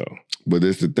night, though. But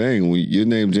that's the thing. When you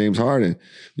name James Harden,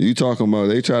 you talking about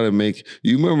they try to make.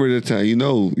 You remember the time?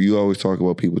 You always talk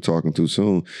about people talking too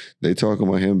soon. They talking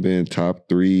about him being top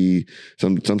 3.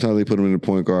 Sometimes they put him in the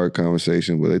point guard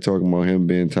conversation, but they talking about him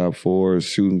being top 4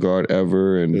 shooting guard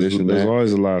ever and this and that. There's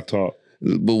always a lot of talk.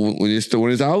 But when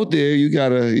it's out there, you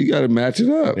gotta match it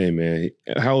up. Hey man,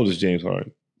 how old is James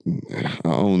Harden? I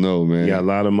don't know, man. He got a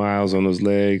lot of miles on those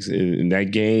legs. In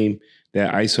that game,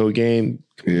 that ISO game,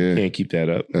 you can't keep that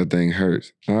up. That thing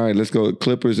hurts. All right, let's go.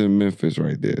 Clippers and Memphis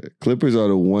right there. Clippers are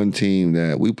the one team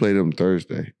that we play them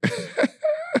Thursday.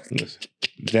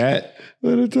 That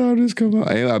by the time this come out,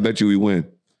 I bet you we win.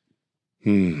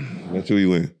 I bet you we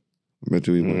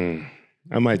win.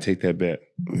 I might take that bet.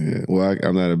 Yeah. Well,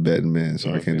 I'm not a betting man,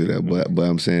 so I can't do that. But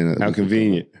I'm saying how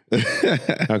convenient.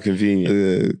 How convenient.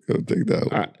 Yeah, go take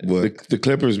that one. The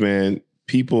Clippers, man.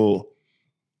 People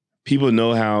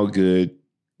know how good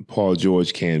Paul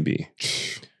George can be.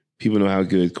 People know how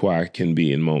good Kawhi can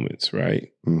be in moments,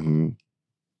 right? Mm-hmm.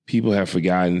 People have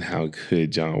forgotten how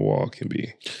good John Wall can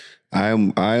be. I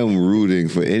am rooting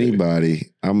for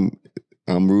anybody.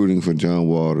 I'm rooting for John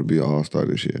Wall to be an all-star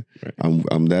this year. Right.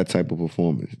 I'm that type of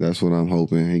performance. That's what I'm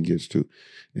hoping he gets to.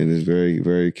 And is very,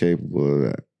 very capable of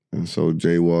that. And so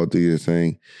J. Wall, do your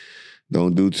thing.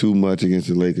 Don't do too much against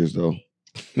the Lakers, though.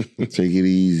 Take it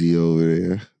easy over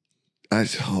there.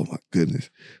 Oh, my goodness.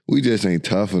 We just ain't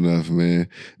tough enough, man.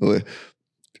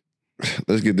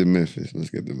 Let's get to Memphis.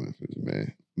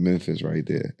 Man. Memphis right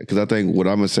there. Because I think what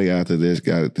I'm going to say after this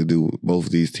got to do with both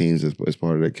of these teams as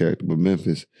part of their character. But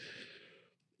Memphis,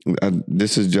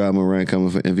 this is Ja Morant coming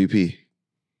for MVP.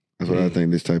 That's what I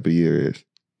think this type of year is.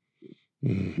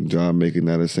 Ja making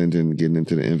that ascension, getting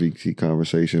into the MVP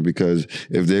conversation. Because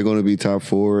if they're going to be top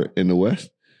 4 in the West,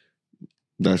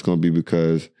 that's going to be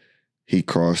because he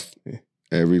crossed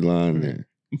every line there.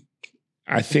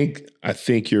 I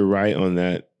think you're right on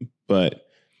that, but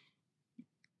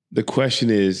the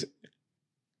question is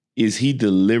he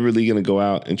deliberately going to go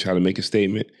out and try to make a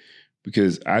statement?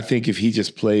 Because I think if he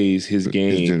just plays his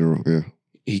game, in general, yeah,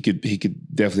 he could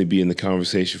definitely be in the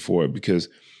conversation for it. Because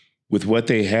with what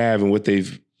they have and what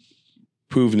they've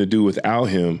proven to do without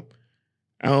him,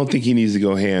 I don't think he needs to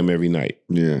go ham every night.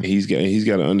 Yeah, he's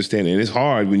got to understand it. And it's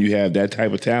hard when you have that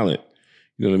type of talent.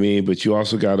 You know what I mean? But you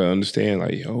also got to understand,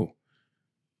 like, yo,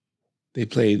 they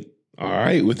played all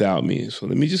right without me. So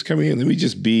let me just come here. Let me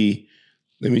just be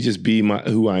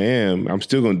who I am. I'm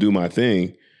still going to do my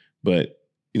thing, but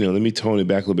let me tone it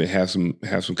back a little bit. Have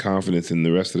some confidence in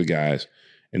the rest of the guys,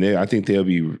 and I think they'll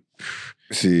be.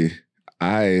 See,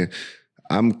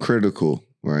 I'm critical,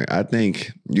 right? I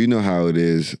think you know how it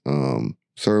is.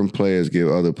 Certain players give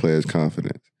other players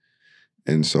confidence,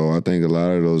 and so I think a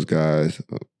lot of those guys.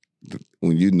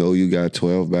 When you got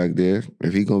 12 back there,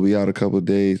 if he gonna be out a couple of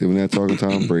days, and we're not talking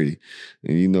Tom Brady,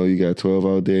 and you got 12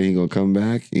 out there, he gonna come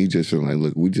back, and you just feel like,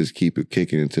 look, we just keep it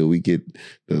kicking until we get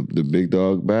the big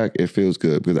dog back. It feels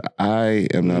good because I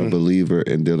am not a believer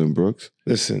in Dillon Brooks.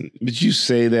 Listen, but you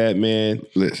say that, man.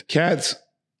 Listen.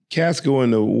 Cats go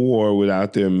into war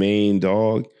without their main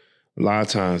dog. A lot of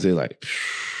times they're like,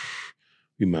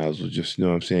 we might as well just,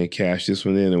 cash this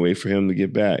one in and wait for him to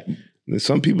get back.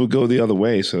 Some people go the other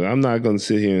way, so I'm not going to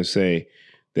sit here and say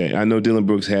that. I know Dillon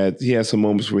Brooks had some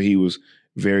moments where he was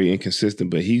very inconsistent,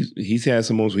 but he's had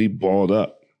some moments where he balled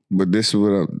up. But this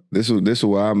is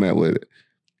where I'm at with it.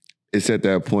 It's at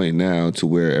that point now to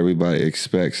where everybody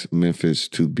expects Memphis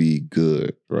to be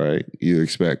good, right? You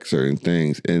expect certain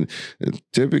things, and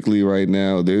typically right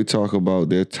now they talk about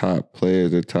their top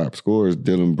players, their top scorers.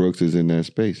 Dillon Brooks is in that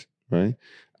space, right?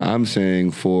 I'm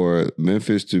saying for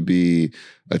Memphis to be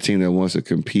a team that wants to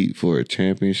compete for a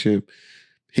championship,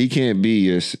 he can't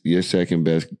be your second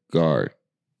best guard.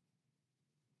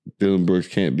 Dillon Brooks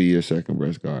can't be your second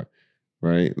best guard,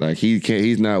 right? Like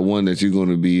he's not one that you're going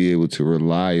to be able to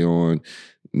rely on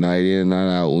night in,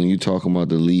 night out. When you talk about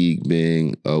the league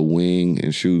being a wing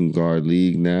and shooting guard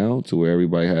league now, to where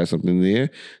everybody has something there,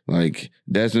 like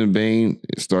Desmond Bane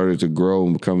started to grow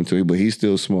and come to it, but he's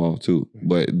still small too.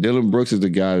 But Dillon Brooks is the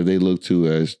guy that they look to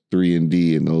as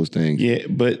 3-and-D and those things. Yeah,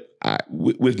 but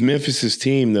with Memphis's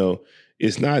team though,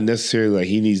 it's not necessarily like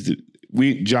he needs to.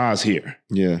 Ja's here,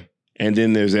 yeah, and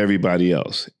then there's everybody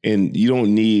else, and you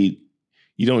don't need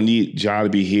Ja to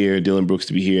be here, Dillon Brooks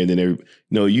to be here, and then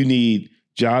you need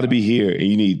Ja to be here, and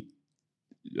you need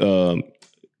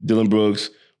Dillon Brooks.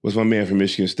 What's my man from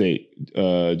Michigan State?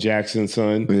 Jackson's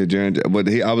son. Yeah, but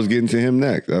I was getting to him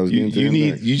next.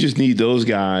 You just need those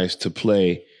guys to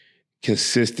play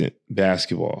consistent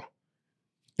basketball,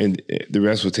 and the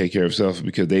rest will take care of itself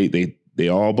because they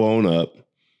all bone up.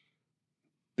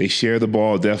 They share the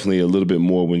ball definitely a little bit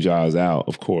more when Ja's out,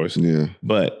 of course. Yeah.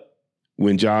 But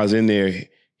when Ja's in there,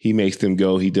 he makes them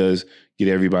go. He does get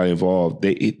everybody involved.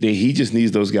 He just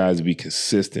needs those guys to be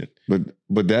consistent. But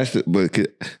in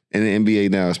the NBA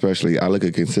now, especially, I look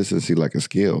at consistency like a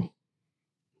skill,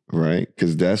 right?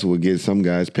 Because that's what gets some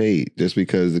guys paid. Just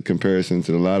because the comparison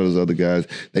to a lot of those other guys,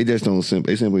 they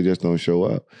simply just don't show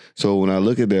up. So when I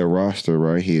look at their roster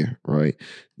right here, right,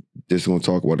 just going to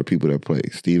talk about the people that play: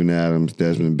 Steven Adams,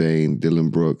 Desmond Bane,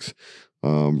 Dillon Brooks.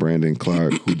 Brandon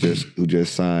Clark, who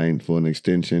just signed for an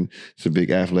extension. It's a big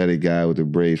athletic guy with the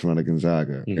braids from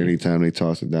Gonzaga. Mm-hmm. Anytime they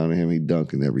toss it down to him, he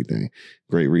dunking everything.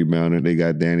 Great rebounder. They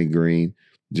got Danny Green,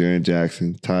 Jaren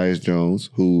Jackson, Tyus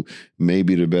Jones, who may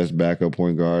be the best backup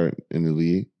point guard in the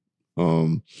league.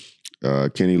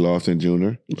 Kenny Lofton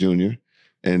Jr.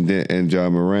 and Ja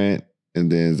Morant,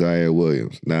 and then Zaire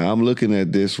Williams. Now I'm looking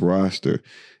at this roster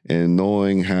and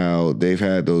knowing how they've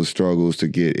had those struggles to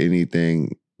get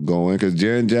anything going, because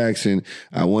Jaren Jackson,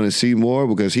 I want to see more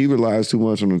because he relies too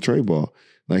much on the tray ball.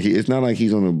 Like it's not like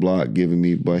he's on the block giving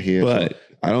me butt here. But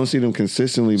I don't see them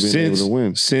consistently being able to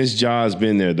win. Since Ja's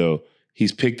been there, though,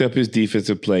 He's picked up his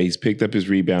defensive play. He's picked up his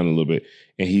rebound a little bit,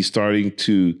 and he's starting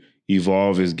to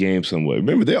evolve his game somewhat.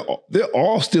 Remember, they're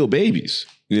all still babies.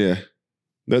 Yeah.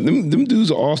 Them dudes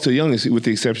are all still young, with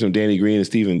the exception of Danny Green and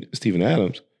Steven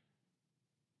Adams.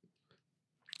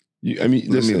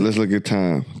 Let's look at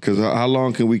time. Because how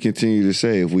long can we continue to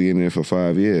say if we in there for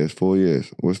 5 years, 4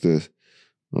 years? What's this?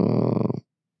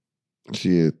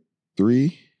 She had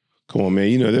 3? Come on,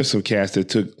 man. There's some cats that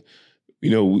took,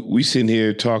 we sitting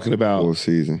here talking about. 4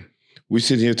 season. We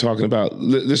sitting here talking about,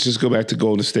 let's just go back to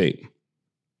Golden State.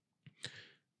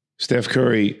 Steph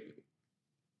Curry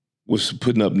was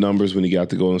putting up numbers when he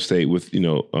got to Golden State with,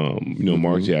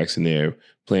 Mark Jackson there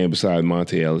playing beside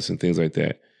Monte Ellis and things like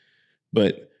that.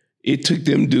 But it took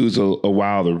them dudes a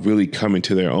while to really come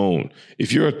into their own.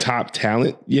 If you're a top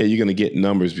talent, yeah, you're going to get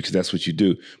numbers because that's what you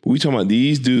do. But we talking about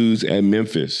these dudes at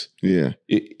Memphis. Yeah.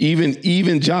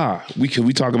 Even Ja,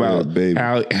 we talk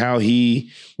about how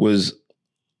he was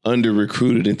under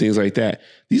recruited and things like that.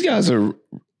 These guys are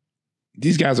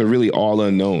really all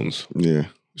unknowns. Yeah.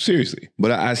 Seriously.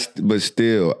 But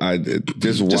still,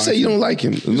 just say you don't like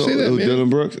him. No, say that, man. Dillon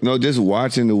Brooks. No, just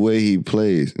watching the way he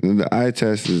plays. And the eye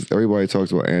test is, everybody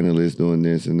talks about analysts doing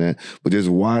this and that, but just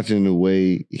watching the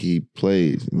way he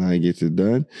plays and how he gets it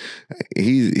done,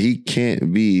 he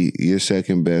can't be your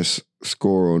second best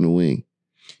scorer on the wing.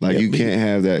 You can't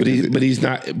have that. But he's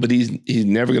not. But he's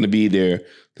never going to be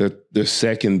the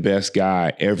second best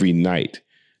guy every night.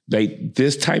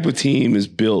 This type of team is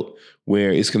built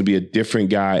where it's going to be a different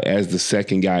guy as the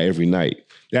second guy every night.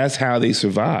 That's how they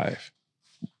survive.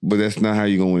 But that's not how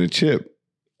you're going to win a chip.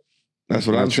 That's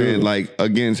what I'm saying.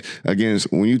 Against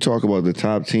when you talk about the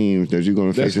top teams that you're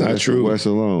going to face in the West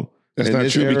alone. That's not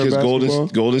true because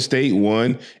Golden State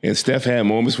won, and Steph had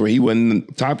moments where he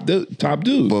wasn't top dude.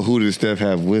 But who did Steph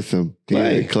have with him? He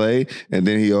had Clay, and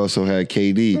then he also had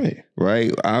KD.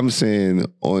 Right? I'm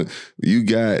saying you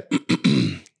got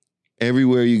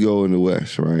everywhere you go in the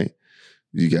West, right?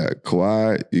 You got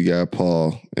Kawhi, you got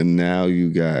Paul, and now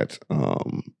you got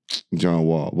John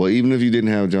Wall. Well, even if you didn't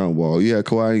have John Wall, you had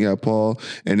Kawhi, you got Paul,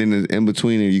 and then in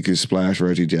between it, you could splash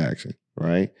Reggie Jackson,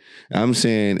 right? I'm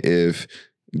saying if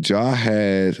Ja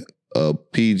had a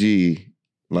PG,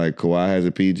 like Kawhi has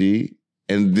a PG,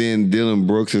 and then Dillon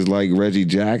Brooks is like Reggie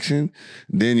Jackson,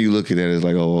 then you look at that as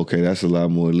like, oh, okay, that's a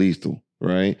lot more lethal.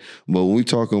 Right, but when we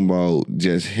talking about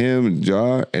just him,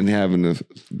 Ja, and having to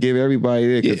give everybody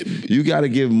there, because you got to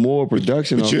give more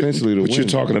production offensively to win. You're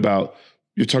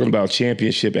talking about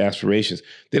championship aspirations.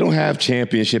 They don't have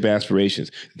championship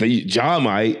aspirations. Ja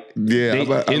might,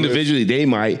 individually they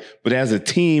might, but as a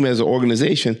team, as an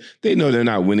organization, they know they're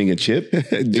not winning a chip.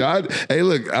 Ja, hey,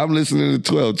 look, I'm listening to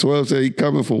 12. 12 said he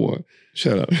coming for one.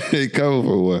 Shut up. He coming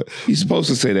for one. He's supposed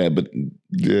to say that, but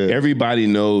everybody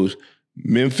knows.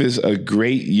 Memphis, a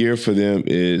great year for them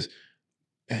is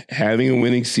having a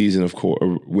winning season, of course,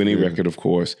 a winning record, of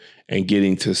course, and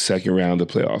getting to second round of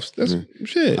playoffs. That's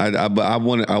shit. But I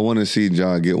want to see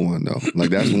Ja get one though.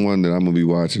 That's one that I'm gonna be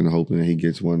watching, hoping that he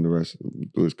gets one the rest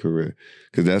of his career,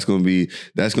 because that's gonna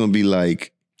be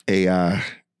like AI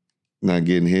not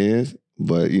getting his.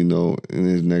 But, in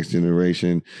his next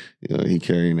generation, he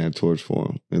carrying that torch for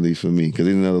him, at least for me. Because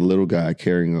he's another little guy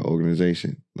carrying an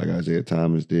organization, like Isaiah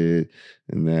Thomas did,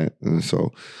 and that. And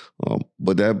so,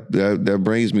 but that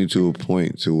brings me to a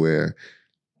point to where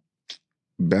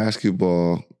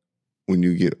basketball, when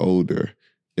you get older,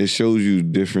 it shows you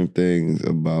different things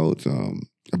about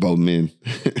men.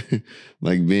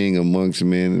 Like being amongst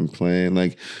men and playing.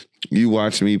 Like, you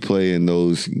watched me play in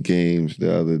those games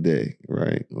the other day,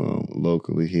 right?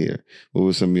 Locally here. What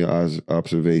were some of your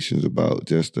observations about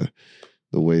just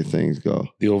the way things go?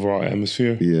 The overall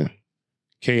atmosphere? Yeah.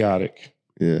 Chaotic.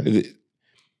 Yeah.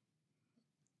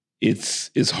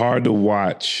 It's hard to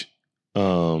watch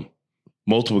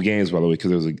multiple games, by the way, because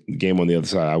there was a game on the other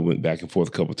side. I went back and forth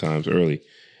a couple times early.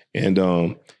 And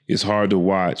it's hard to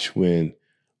watch when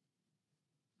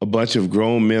a bunch of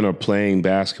grown men are playing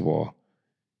basketball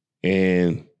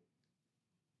and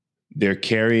they're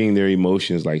carrying their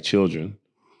emotions like children.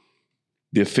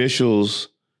 The officials,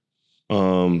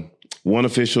 one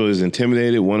official is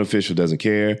intimidated, one official doesn't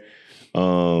care.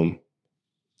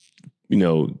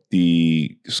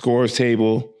 The scores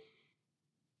table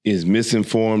is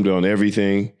misinformed on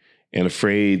everything and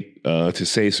afraid to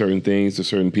say certain things to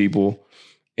certain people.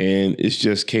 And it's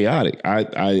just chaotic.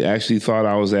 I actually thought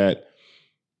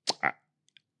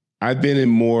I've been in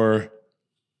more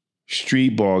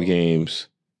street ball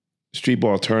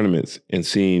tournaments, and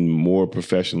seen more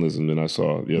professionalism than I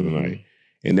saw the other night.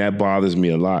 And that bothers me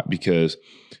a lot, because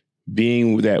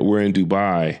being that we're in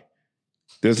Dubai,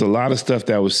 there's a lot of stuff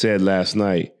that was said last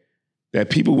night that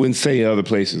people wouldn't say in other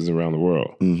places around the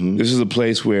world. Mm-hmm. This is a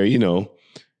place where,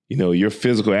 your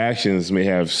physical actions may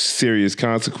have serious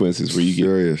consequences where you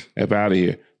get up out of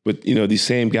here. But, these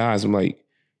same guys, I'm like,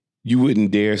 you wouldn't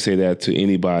dare say that to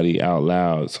anybody out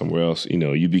loud somewhere else.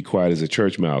 You'd be quiet as a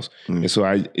church mouse. And so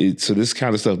so this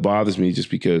kind of stuff bothers me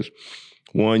just because,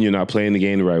 one, you're not playing the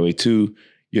game the right way. Two,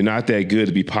 you're not that good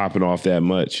to be popping off that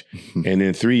much. And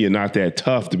then 3, you're not that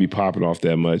tough to be popping off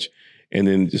that much. And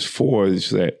then just 4,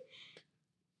 it's that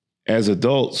as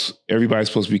adults, everybody's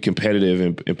supposed to be competitive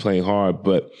and playing hard,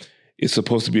 but it's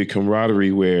supposed to be a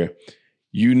camaraderie where,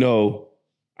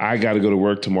 I got to go to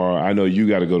work tomorrow. I know you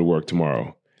got to go to work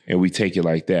tomorrow. And we take it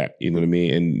like that. You know what I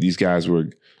mean? And these guys were,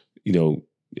 a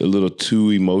little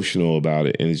too emotional about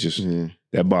it. And it's just,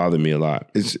 that bothered me a lot.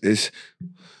 It's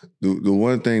the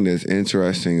one thing that's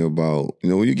interesting about,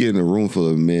 when you get in a room full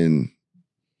of men,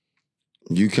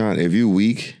 if you're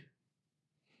weak,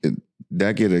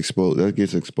 that gets exposed,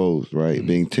 right? Mm-hmm.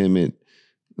 Being timid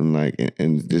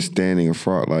and just standing in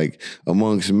front. Like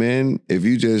amongst men, if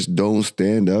you just don't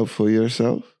stand up for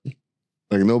yourself,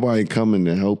 like nobody coming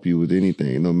to help you with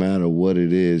anything, no matter what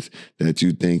it is that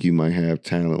you think you might have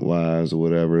talent-wise or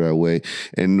whatever that way.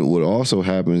 And what also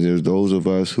happens is those of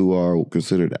us who are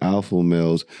considered alpha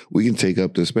males, we can take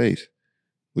up the space.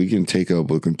 We can take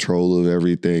up a control of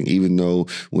everything, even though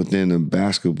within a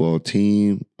basketball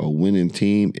team, a winning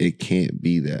team, it can't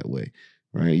be that way.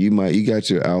 Right, you got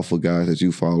your alpha guys that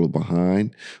you follow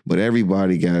behind, but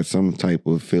everybody got some type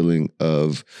of feeling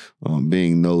of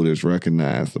being noticed,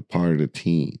 recognized, a part of the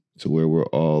team, to where we're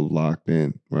all locked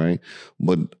in, right?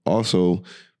 But also,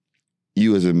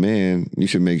 you as a man, you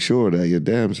should make sure that your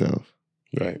damn self,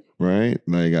 right?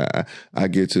 Like I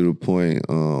get to the point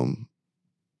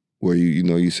where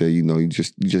you say you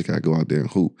just gotta go out there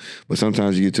and hoop, but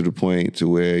sometimes you get to the point to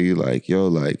where you're like,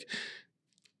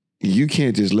 you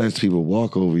can't just let people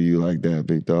walk over you like that,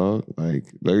 big dog. Like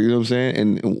you know what I'm saying?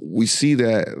 And we see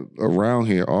that around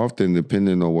here often,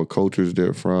 depending on what cultures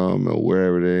they're from or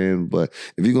wherever they're in. But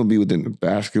if you're going to be within the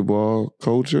basketball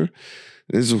culture,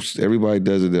 everybody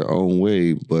does it their own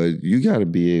way. But you got to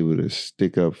be able to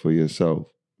stick up for yourself,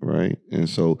 right? And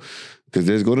so, because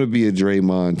there's going to be a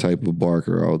Draymond type of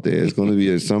barker out there. It's going to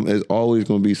be there's always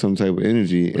going to be some type of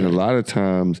energy. Right. And a lot of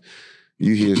times,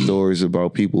 you hear stories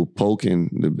about people poking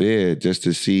the bed just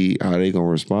to see how they going to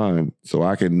respond, so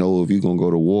I can know if you're going to go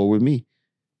to war with me.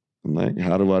 I'm like,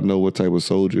 how do I know what type of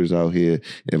soldiers out here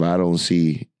if I don't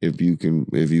see if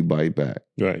you bite back?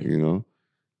 Right.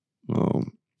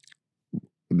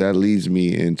 That leads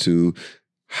me into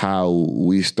how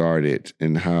we started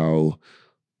and how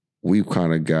we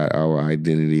kind of got our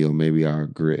identity or maybe our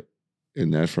grit,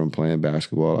 and that's from playing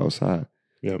basketball outside.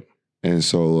 Yep. And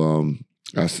so,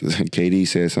 KD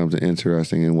said something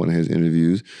interesting in one of his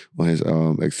interviews on his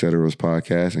Etceteros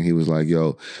podcast, and he was like,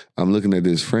 yo, I'm looking at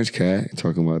this French cat,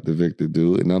 talking about the Victor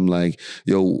dude, and I'm like,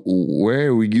 yo,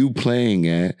 where were you playing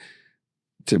at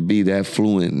to be that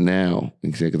fluent now?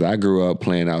 Because I grew up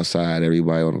playing outside,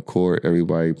 everybody on the court,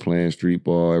 everybody playing street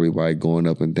ball, everybody going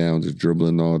up and down, just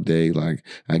dribbling all day. Like,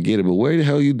 I get it, but where the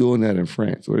hell are you doing that in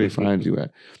France? Where they find you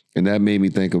at? And that made me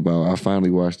think about, I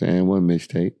finally watched the AND1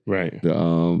 mixtape. Right.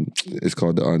 It's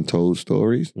called The Untold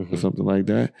Stories or something like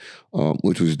that,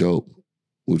 which was dope,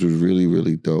 which was really,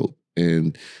 really dope.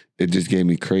 And it just gave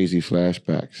me crazy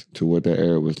flashbacks to what that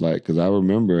era was like. Because I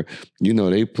remember,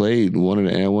 they played one of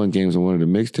the AND1 games on one of the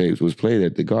mixtapes was played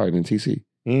at the Garden in TC.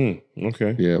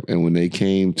 Okay. Yeah, and when they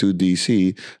came to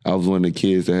DC, I was one of the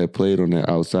kids that had played on that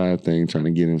outside thing, trying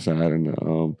to get inside in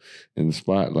the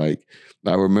spot. Like,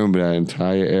 I remember that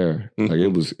entire era. Like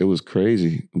it was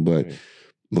crazy. But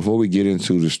before we get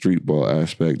into the street ball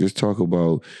aspect, let's talk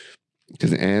about,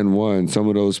 because AND1, some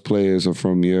of those players are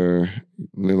from they're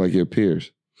like your peers.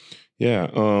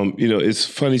 Yeah. It's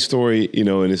a funny story,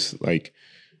 and it's like,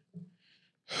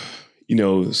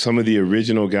 some of the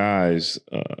original guys,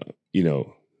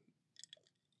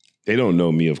 they don't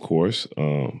know me, of course.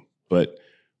 But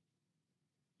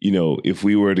if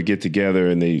we were to get together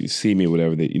and they see me or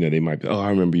whatever, they might be, oh, I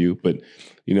remember you. But,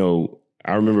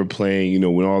 I remember playing,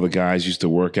 when all the guys used to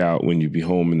work out when you'd be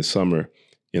home in the summer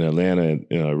in Atlanta,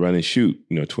 run and shoot,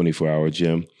 24-hour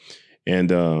gym. And,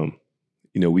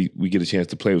 we get a chance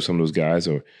to play with some of those guys,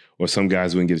 or some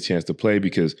guys wouldn't get a chance to play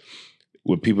because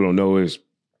what people don't know is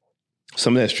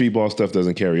some of that street ball stuff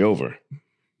doesn't carry over.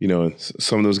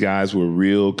 Some of those guys were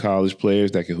real college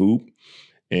players that could hoop,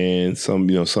 and some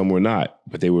were not,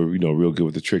 but they were, real good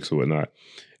with the tricks or whatnot.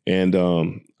 And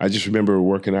I just remember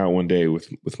working out one day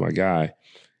with my guy,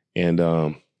 and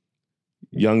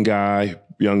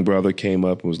young brother came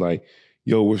up and was like,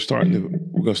 yo, we're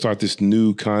gonna start this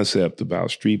new concept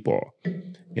about street ball,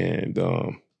 and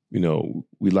you know,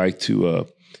 we like to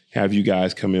have you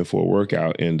guys come in for a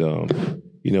workout and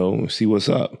you know, see what's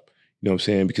up. You know what I'm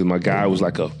saying? Because my guy was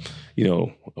like a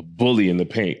bully in the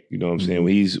paint. You know what I'm saying?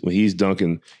 When he's dunking,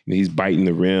 you know, he's biting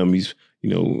the rim. He's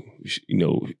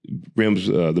rims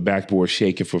the backboard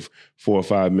shaking for 4 or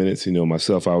 5 minutes. You know,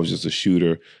 myself, I was just a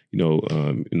shooter. You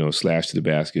know, slash to the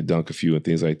basket, dunk a few, and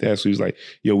things like that. So he was like,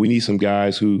 "Yo, we need some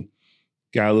guys who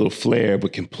got a little flair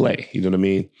but can play." You know what I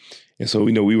mean? And so,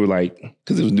 you know, we were like,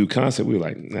 because it was a new concept, we were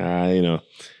like, nah, you know,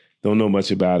 don't know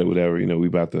much about it, whatever. You know, we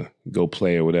about to go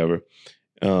play or whatever.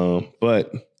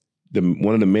 But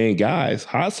one of the main guys,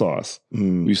 Hot Sauce,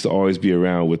 used to always be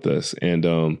around with us. And,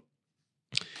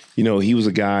 you know, he was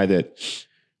a guy that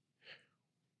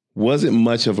wasn't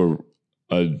much of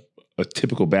a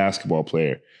typical basketball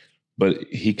player, but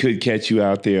he could catch you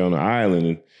out there on the island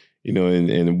and, you know,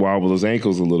 and wobble those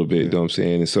ankles a little bit, you know what I'm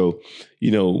saying? And so,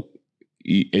 you know,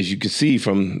 as you can see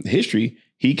from history,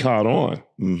 he caught on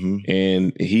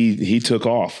and he took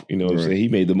off, you know what I'm saying? He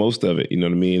made the most of it, you know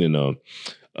what I mean? And,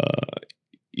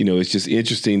 you know, it's just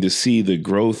interesting to see the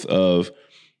growth of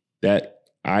that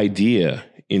idea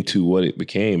into what it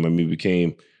became. I mean, it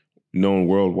became known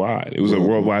worldwide. It was a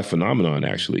worldwide phenomenon,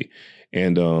 actually.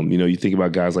 And, you know, you think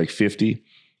about guys like 50.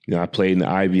 You know, I played in the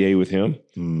IBA with him.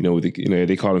 You know,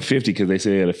 they called him 50 because they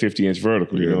say he had a 50-inch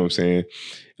vertical, you know what I'm saying?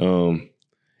 You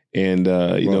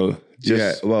know,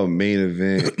 just... Yeah, main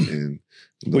event. And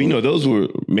well, you know, those were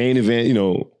main event, you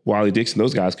know, Wally Dixon,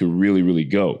 those guys could really, really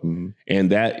go.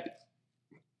 And that,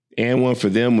 and one for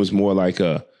them was more like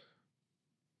an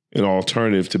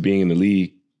alternative to being in the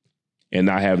league and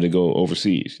not having to go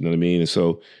overseas, you know what I mean? And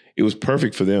so it was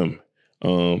perfect for them.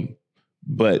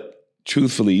 But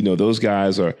truthfully, you know, those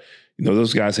guys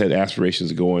had aspirations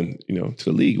of going, you know, to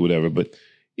the league or whatever. But,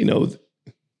 you know,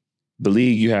 the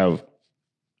league, you have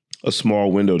a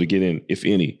small window to get in, if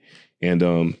any. And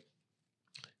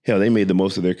hell, they made the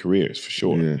most of their careers for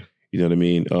sure. Yeah. You know what I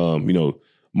mean? You know,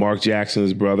 Mark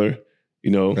Jackson's brother,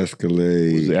 you know,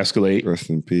 Escalade. Rest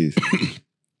in peace.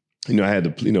 You know, I had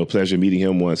the pleasure of meeting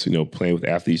him once, you know, playing with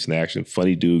Athletes in Action.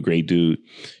 Funny dude, great dude.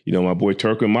 You know, my boy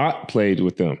Turk and Mott played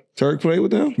with them. Turk played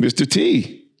with them? Mr.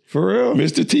 T. For real?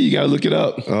 Mr. T, you got to look it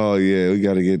up. Oh, yeah, we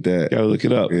got to get that. Got to look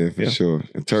it up. Yeah, for sure.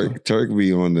 And Turk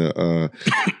be on the...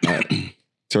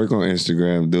 Turk on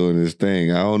Instagram doing his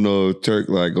thing. I don't know if Turk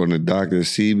like on the Dr.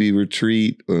 Sebi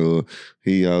retreat or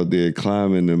he out there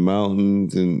climbing the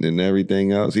mountains and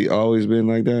everything else. He always been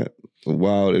like that, a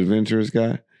wild, adventurous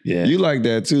guy. Yeah. You like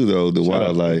that too, though, the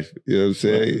wildlife. You know what I'm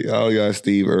saying? All got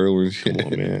Steve Irwin shit.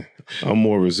 Come on, man. I'm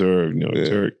more reserved. You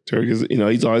know, Turk is, you know,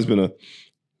 he's always been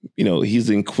he's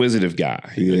an inquisitive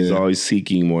guy. He's always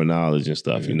seeking more knowledge and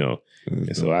stuff, you know.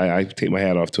 And so I take my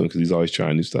hat off to him because he's always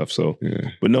trying new stuff. So,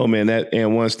 but no, man, that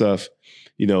And1 stuff,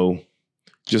 you know,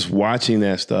 just watching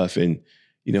that stuff and,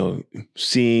 you know,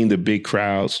 seeing the big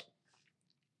crowds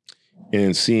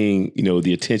and seeing, you know,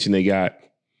 the attention they got,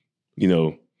 you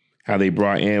know, how they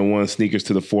brought And1 sneakers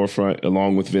to the forefront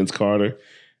along with Vince Carter.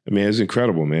 I mean, it's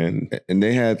incredible, man. And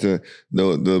they had to,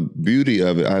 the beauty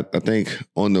of it, I think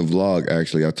on the vlog,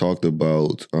 actually, I talked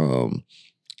about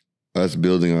us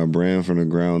building our brand from the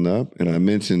ground up. And I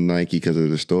mentioned Nike because of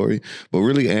the story. But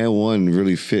really, And1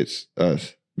 really fits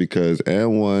us because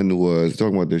And1 was,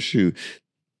 talking about their shoe,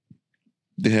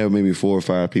 they have maybe 4 or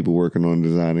 5 people working on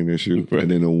designing their shoe. Right.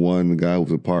 And then the one guy who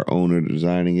was a part owner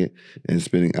designing it and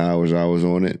spending hours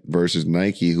on it versus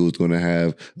Nike, who's going to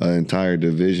have an entire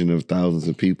division of thousands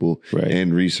of people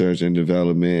in research and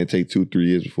development. It takes 2-3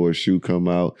 years before a shoe come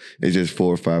out. It's just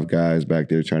 4 or 5 guys back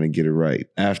there trying to get it right.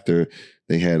 After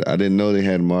they had, I didn't know they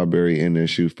had Marbury in their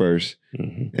shoe first.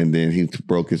 And then he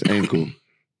broke his ankle.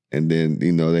 And then,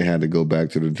 you know, they had to go back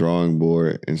to the drawing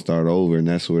board and start over. And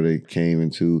that's where they came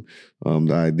into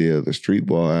the idea of the street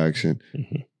ball action.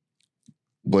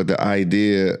 But the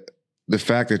idea, the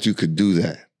fact that you could do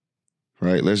that,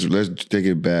 right? Let's take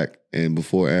it back. And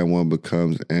before And1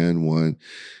 becomes And1,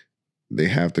 they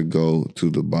have to go to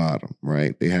the bottom,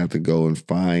 right? They have to go and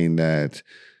find that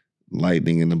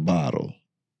lightning in the bottle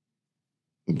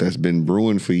that's been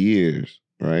brewing for years.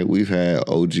 Right, we've had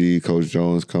OG Coach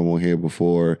Jones come on here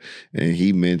before, and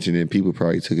he mentioned it. People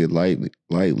probably took it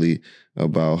lightly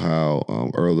about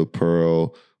how Earl of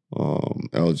Pearl,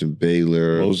 Elgin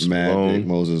Baylor,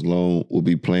 Moses Lone will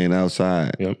be playing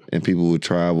outside, and people would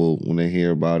travel when they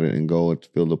hear about it and go and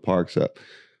fill the parks up.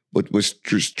 But with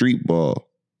street ball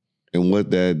and what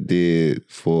that did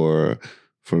for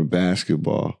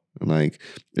basketball, like,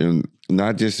 and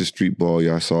not just the street ball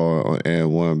y'all saw on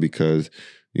And1 because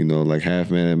you know, like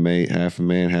half man, half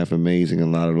amazing. A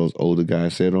lot of those older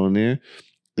guys said on there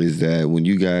is that when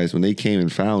they came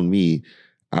and found me,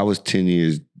 I was 10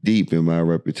 years deep in my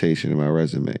reputation and my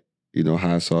resume. You know,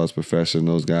 Hot Sauce Professor and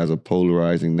those guys are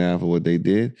polarizing now for what they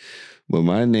did. But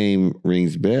my name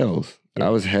rings bells. I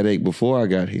was Headache before I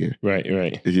got here. Right.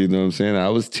 You know what I'm saying? I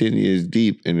was 10 years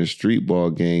deep in a street ball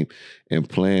game and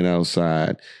playing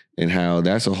outside, and how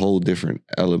that's a whole different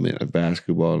element of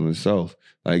basketball in itself.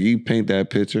 Like, you paint that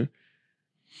picture.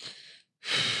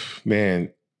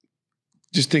 Man,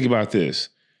 just think about this.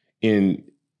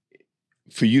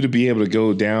 For you to be able to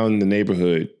go down the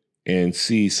neighborhood and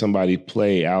see somebody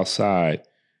play outside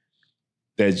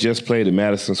that just played at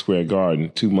Madison Square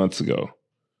Garden 2 months ago,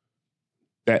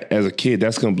 that as a kid,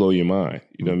 that's going to blow your mind.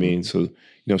 You know what I mean? So, you know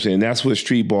what I'm saying? That's what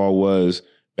street ball was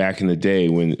back in the day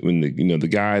when the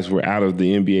guys were out of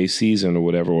the NBA season or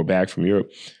whatever, or back from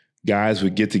Europe. Guys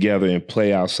would get together and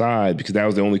play outside because that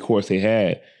was the only course they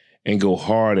had, and go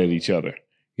hard at each other.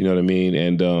 You know what I mean?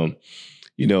 And,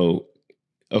 you know,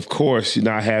 of course, you're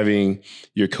not having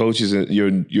your coaches,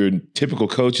 your typical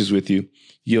coaches with you.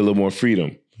 You get a little more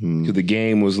freedom because the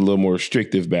game was a little more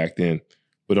restrictive back then.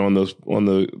 But on the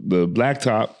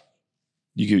blacktop,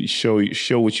 you could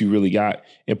show what you really got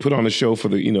and put on a show for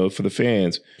the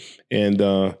fans, and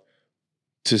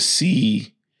to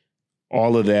see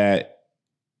all of that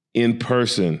in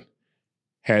person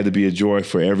had to be a joy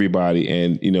for everybody.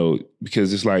 And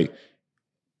because it's like,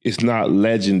 it's not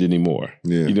legend anymore.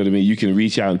 Yeah. You know what I mean? You can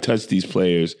reach out and touch these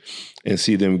players and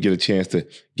see them get a chance to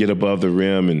get above the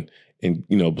rim and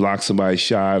block somebody's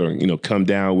shot, or come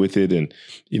down with it and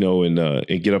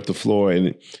get up the floor.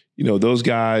 And those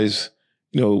guys,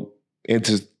 and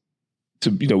to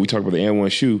we talk about the And-One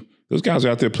shoe. Those guys are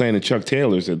out there playing in Chuck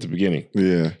Taylors at the beginning. Yeah.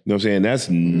 You know what I'm saying? That's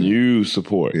new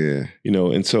support. Yeah.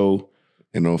 And so.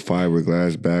 And no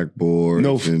fiberglass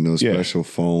backboards and no special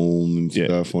foam and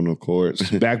stuff on the courts.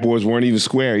 Backboards weren't even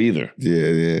square either. Yeah.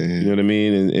 You know what I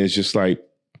mean? And it's just like,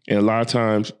 and a lot of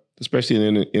times, especially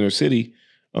in the inner city,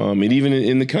 and even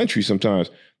in the country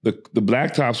sometimes, the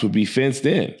blacktops would be fenced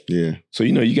in. Yeah. So,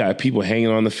 you got people hanging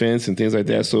on the fence and things like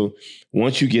that. So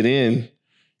once you get in,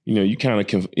 you kind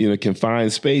of can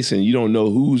find space, and you don't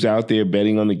know who's out there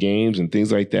betting on the games and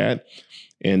things like that.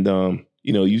 And,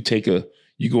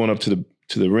 you going up to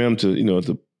the rim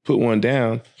to put one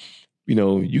down,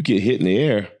 you get hit in the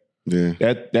air. Yeah.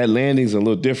 That landing's a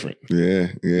little different. Yeah.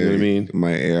 You know what I mean?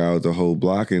 Might air out the whole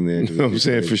block in there. You know what I'm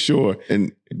saying? For sure.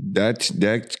 And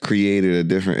that created a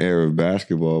different era of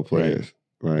basketball players.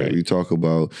 Right. You talk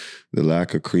about the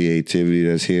lack of creativity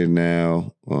that's here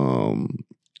now,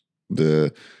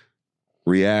 the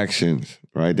reactions,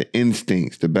 right? The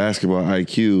instincts, the basketball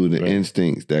IQ, the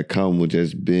instincts that come with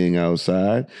just being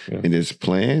outside and just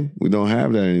playing. We don't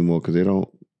have that anymore because they don't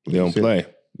play.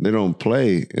 They don't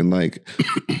play. And like,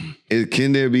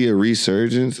 can there be a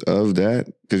resurgence of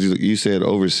that? Because you said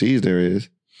overseas there is.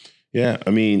 Yeah. I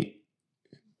mean,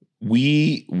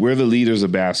 we're the leaders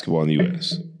of basketball in the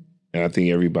U.S. And I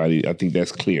think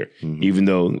that's clear. Mm-hmm. Even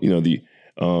though, the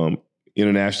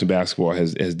international basketball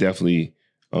has definitely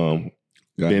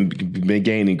been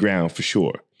gaining ground for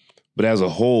sure. But as a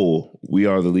whole, we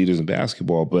are the leaders in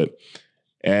basketball. But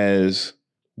as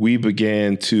we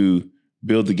began to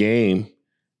build the game,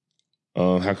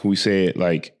 how can we say it?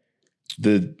 Like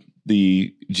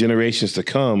the generations to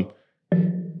come,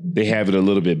 they have it a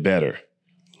little bit better.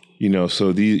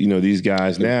 So these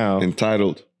guys now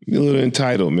entitled. A little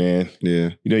entitled, man.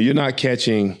 Yeah. You're not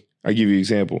catching, I'll give you an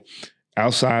example.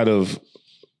 Outside of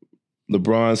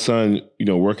LeBron's son,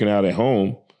 working out at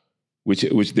home, which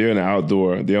they're in the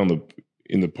outdoor, they're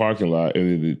in the parking lot,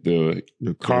 in the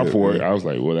carport. Yeah. I was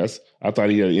like, well, I thought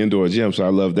he had an indoor gym, so I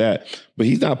love that. But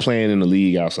he's not playing in the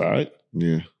league outside. Yeah.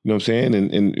 You know what I'm saying?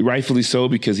 And rightfully so,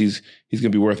 because he's going to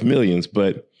be worth millions.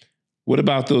 But what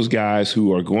about those guys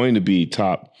who are going to be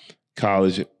top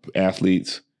college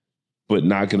athletes, but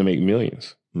not going to make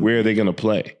millions? Mm-hmm. Where are they going to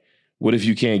play? What if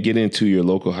you can't get into your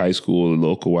local high school or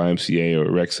local YMCA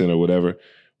or rec center or whatever?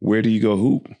 Where do you go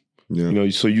hoop? Yeah.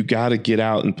 So you got to get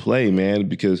out and play, man,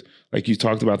 because like you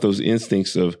talked about those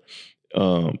instincts of,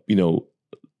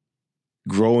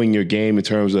 growing your game in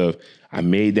terms of, I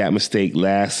made that mistake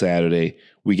last Saturday.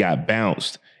 We got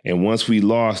bounced. And once we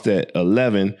lost at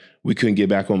 11, we couldn't get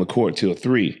back on the court till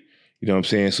 3. You know what I'm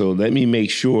saying? So let me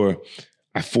make sure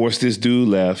I force this dude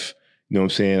left. You know what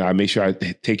I'm saying? I make sure I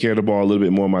take care of the ball a little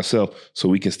bit more myself so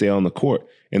we can stay on the court.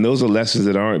 And those are lessons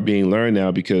that aren't being learned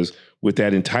now, because with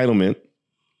that entitlement,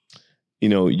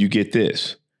 you get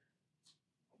this.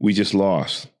 We just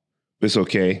lost. It's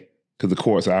okay. because the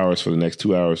court's ours for the next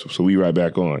 2 hours. So we ride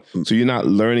back on. So you're not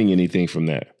learning anything from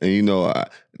that. And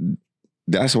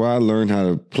that's where I learned how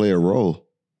to play a role.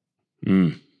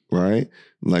 Right?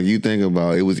 Like you think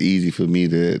about it was easy for me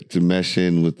to mesh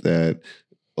in with that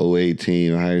 08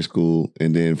 team in high school,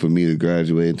 and then for me to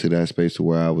graduate into that space to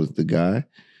where I was the guy.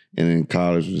 And in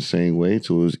college was the same way.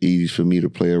 So it was easy for me to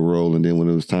play a role. And then when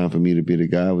it was time for me to be the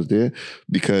guy, I was there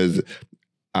because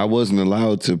I wasn't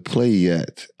allowed to play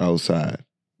yet outside.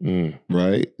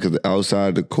 Right? Because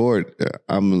outside the court,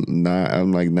 I'm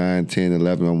like 9, 10,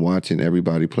 11. I'm watching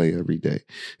everybody play every day.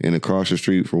 And across the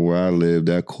street from where I live,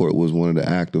 that court was one of the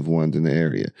active ones in the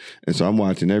area. And so I'm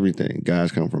watching everything.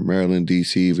 Guys come from Maryland,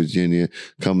 D.C., Virginia,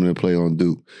 coming to play on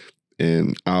Duke.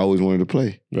 And I always wanted to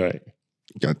play. Right.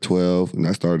 Got 12, and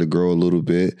I started to grow a little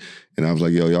bit. And I was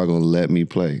like, yo, y'all going to let me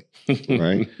play.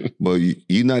 Right? But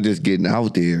you're not just getting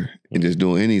out there and just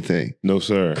doing anything. No,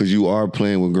 sir. Because you are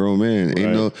playing with grown men. Right.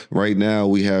 And right now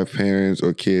we have parents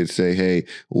or kids say, hey,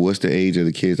 what's the age of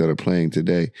the kids that are playing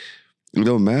today? It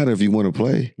don't matter if you want to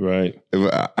play. Right.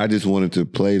 I just wanted to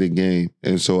play the game.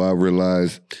 And so I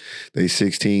realized they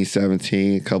 16,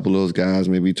 17, a couple of those guys,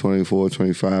 maybe 24,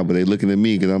 25, but they looking at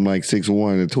me because I'm like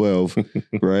 6'1" and 12,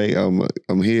 right?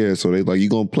 I'm here. So they like, you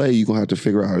going to play, you're going to have to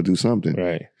figure out how to do something.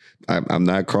 Right. I'm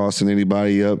not crossing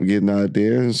anybody up, getting out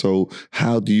there. And so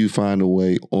how do you find a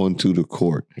way onto the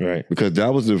court? Right. Because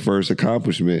that was the first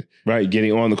accomplishment. Right.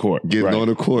 Getting on the court. Getting on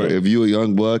the court. Right. If you're a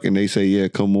young buck and they say, yeah,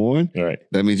 come on. Right.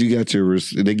 That means you got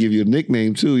they give you a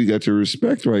nickname too. You got your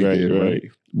respect right there. Right.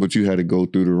 But you had to go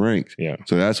through the ranks. Yeah.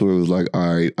 So that's where it was like,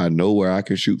 all right, I know where I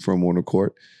can shoot from on the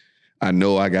court. I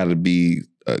know I got to be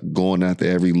going after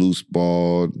every loose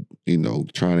ball,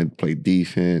 trying to play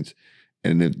defense.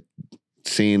 And then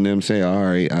seeing them say, all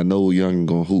right, I know Young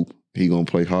going to hoop. He going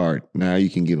to play hard. Now you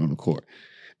can get on the court.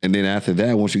 And then after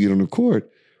that, once you get on the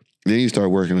court, then you start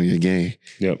working on your game.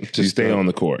 Yep. To stay on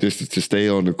the court. Just to stay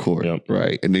on the court. Yep.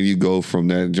 Right. And then you go from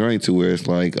that joint to where it's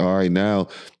like, all right, now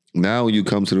when you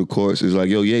come to the courts, it's like,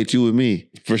 yo, Yates, you and me.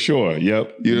 For sure.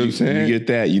 Yep. You know what I'm saying? You get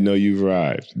that, you've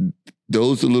arrived.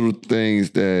 Those are little things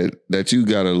that you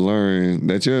got to learn,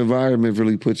 that your environment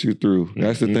really puts you through.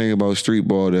 That's the thing about street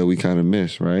ball that we kind of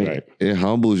miss, right? It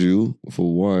humbles you,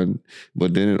 for one,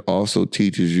 but then it also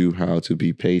teaches you how to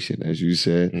be patient, as you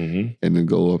said, and then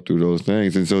go up through those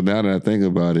things. And so now that I think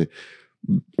about it,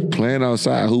 playing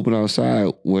outside, hooping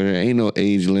outside, where there ain't no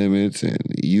age limits, and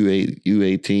you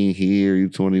 18 here, you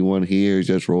 21 here,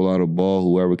 just roll out a ball,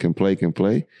 whoever can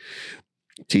play,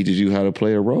 teaches you how to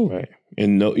play a role. Right.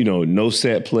 And no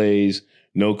set plays,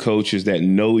 no coaches that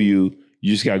know you.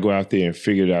 You just got to go out there and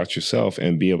figure it out yourself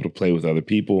and be able to play with other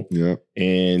people. Yeah.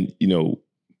 And,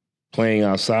 playing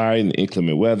outside in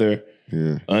inclement weather,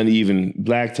 uneven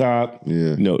blacktop,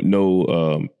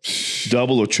 no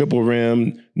double or triple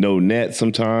rim, no net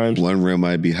sometimes. One rim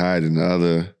might be higher than the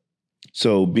other.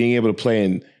 So being able to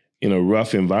play in a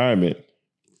rough environment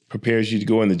prepares you to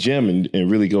go in the gym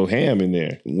and really go ham in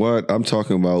there. What I'm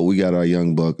talking about, we got our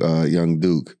young buck, young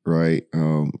Duke, right?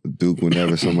 Duke,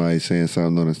 whenever somebody's saying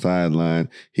something on the sideline,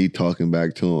 he talking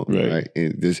back to him, right?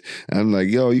 And I'm like,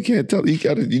 yo, you can't tell,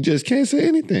 you just can't say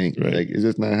anything. Right. Like, it's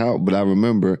just not how. But I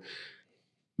remember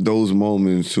those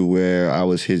moments to where I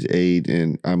was his age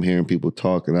and I'm hearing people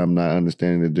talk and I'm not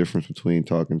understanding the difference between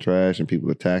talking trash and people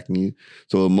attacking you.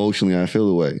 So emotionally, I feel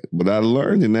the way. But I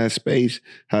learned in that space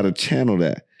how to channel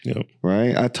that. Yep.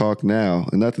 Right? I talk now,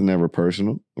 and nothing ever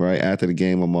personal, right? After the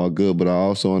game, I'm all good, but I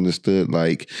also understood,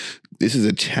 like, this is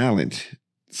a challenge.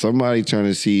 Somebody trying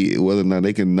to see whether or not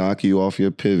they can knock you off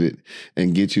your pivot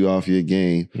and get you off your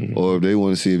game, or if they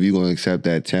want to see if you're going to accept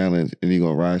that challenge and you're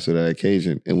going to rise to that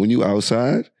occasion. And when you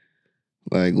outside,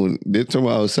 like, when they're talking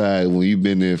about outside, when you've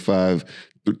been there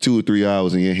 2 or 3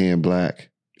 hours and your hand black,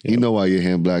 you know why your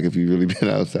hand black if you've really been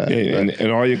outside. Yeah, right?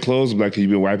 and all your clothes are black because you've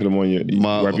been wiping them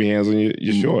on wipe your hands on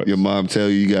your shorts. Your mom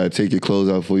tell you got to take your clothes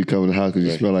out before you come in the house because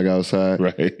you smell like outside.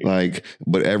 Right. Like,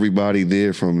 but everybody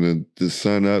there from the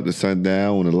sun up, the sun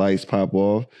down, when the lights pop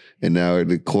off, and now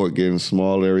the court getting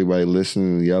smaller, everybody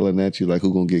listening and yelling at you like,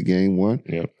 who gonna get game one?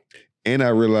 Yep. And I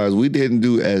realized we didn't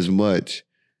do as much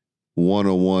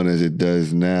one-on-one as it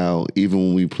does now, even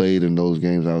when we played in those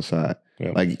games outside.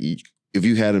 Yep. Like, if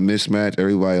you had a mismatch,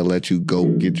 everybody will let you go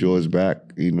get yours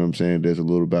back. You know what I'm saying? There's a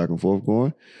little back and forth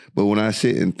going. But when I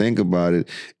sit and think about it,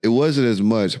 it wasn't as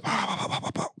much,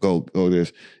 go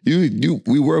this.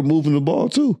 We were moving the ball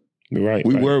too. Right.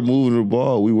 We were moving the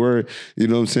ball. We were, you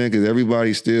know what I'm saying? Because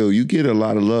everybody still, you get a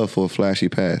lot of love for a flashy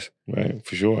pass. Right,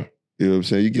 for sure. You know what I'm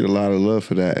saying? You get a lot of love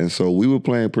for that. And so we were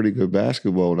playing pretty good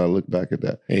basketball when I look back at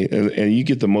that. And you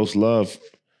get the most love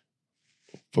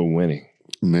for winning.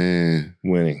 Man.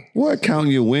 winning. What?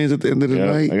 Counting your wins at the end of the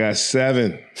night? I got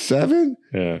 7. 7?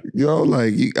 Yeah. Yo,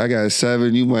 like, I got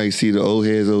 7. You might see the old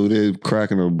heads over there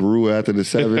cracking a brew after the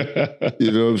 7.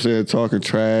 You know what I'm saying? Talking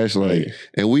trash. Like, Right.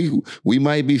 and we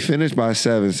might be finished by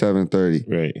 7:30.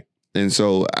 Right. And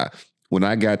so when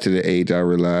I got to the age I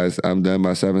realized I'm done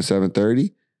by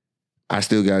 7:30, I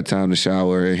still got time to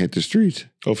shower and hit the streets.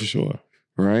 Oh, for sure.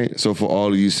 Right? So for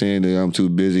all of you saying that I'm too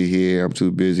busy here, I'm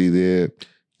too busy there,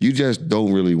 you just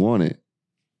don't really want it.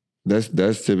 That's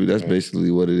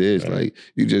basically what it is. Right. Like,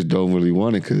 you just don't really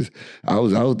want it, because I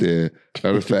was out there.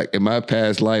 Matter of fact, in my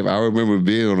past life, I remember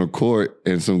being on a court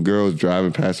and some girls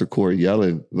driving past the court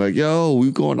yelling, like, yo,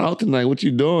 we going out tonight. What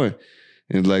you doing?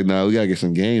 And it's like, nah, we got to get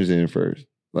some games in first.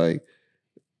 Like,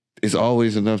 it's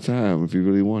always enough time if you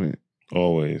really want it.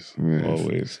 Always. Man.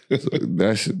 Always.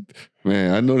 So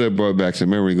man, I know that brought back some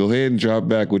memory. Go ahead and drop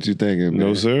back what you're thinking, man.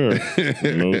 No, sir.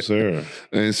 No, sir.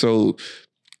 And so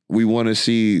we want to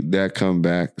see that come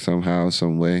back somehow,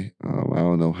 some way. I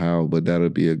don't know how, but that'll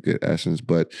be a good essence.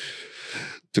 But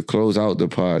to close out the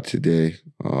pod today,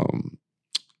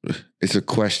 it's a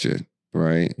question,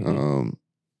 right? Mm-hmm.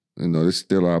 This is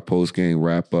still our post-game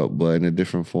wrap-up, but in a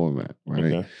different format, right?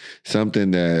 Okay.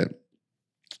 Something that,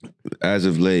 as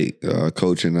of late,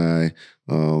 Coach and I,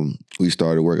 we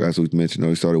started working, as we mentioned,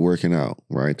 we started working out,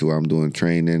 right? To where I'm doing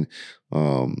training,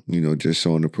 just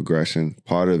showing the progression.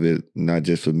 Part of it, not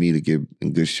just for me to get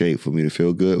in good shape, for me to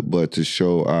feel good, but to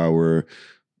show our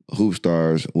hoop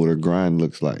stars what a grind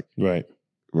looks like.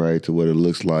 Right? To what it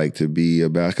looks like to be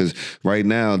about. Because right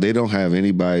now, they don't have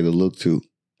anybody to look to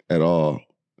at all.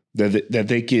 That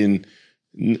they can,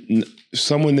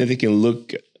 someone that they can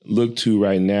look to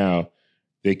right now,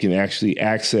 they can actually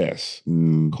access,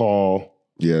 call,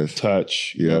 yes,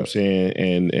 touch, you know what I'm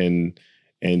saying,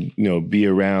 and be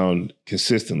around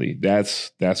consistently.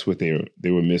 That's what they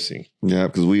were missing. Yeah,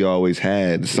 because we always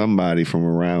had somebody from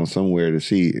around somewhere to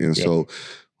see. And so,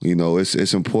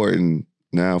 it's important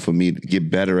now for me to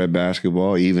get better at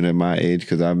basketball, even at my age,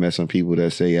 because I've met some people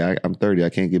that say, I'm 30, I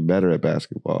can't get better at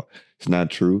basketball. It's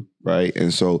not true, right?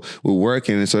 And so we're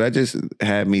working. And so that just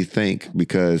had me think,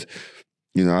 because,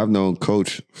 I've known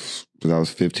Coach since I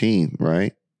was 15,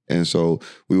 right? And so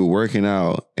we were working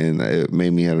out, and it made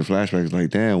me have a flashback. It's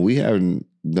like, damn, we haven't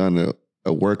done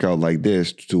a workout like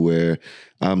this to where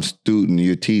I'm student,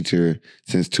 your teacher,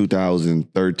 since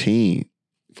 2013.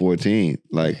 14.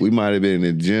 Like, we might have been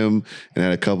in the gym and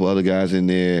had a couple other guys in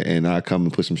there, and I come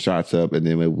and put some shots up, and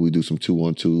then maybe we do some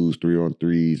 2-on-2s,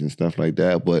 3-on-3s and stuff like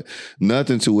that. But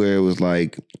nothing to where it was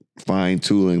like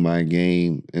fine-tuning my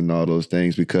game and all those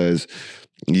things, because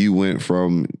you went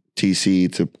from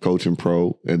TC to coaching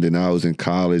pro, and then I was in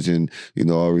college, and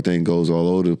everything goes all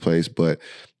over the place. But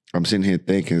I'm sitting here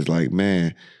thinking, it's like,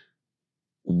 man,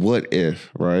 what if,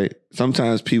 right?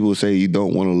 Sometimes people say you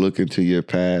don't want to look into your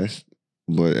past,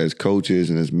 but as coaches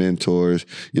and as mentors,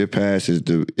 your past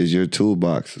is your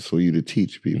toolbox for you to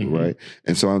teach people, right?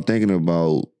 And so I'm thinking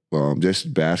about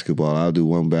just basketball. I'll do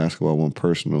one basketball, one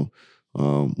personal.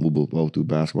 We'll both do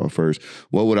basketball first.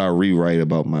 What would I rewrite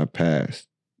about my past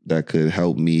that could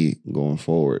help me going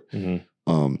forward?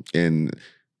 And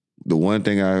the one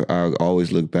thing I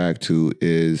always look back to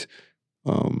is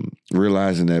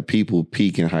realizing that people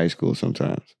peak in high school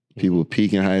sometimes. People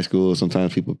peak in high school.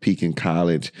 Sometimes people peak in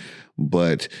college.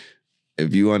 But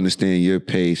if you understand your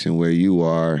pace and where you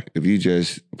are, if you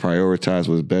just prioritize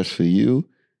what's best for you,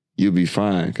 you'll be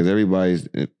fine, because everybody's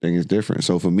thing is different.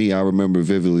 So for me, I remember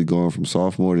vividly going from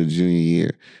sophomore to junior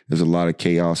year. There's a lot of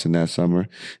chaos in that summer,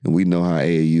 and we know how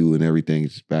AAU and everything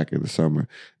is back in the summer.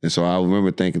 And so I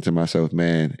remember thinking to myself,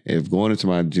 man, if going into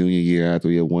my junior year after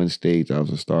we had won states, I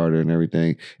was a starter and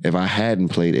everything, if I hadn't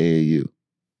played AAU,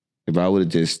 if I would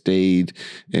have just stayed,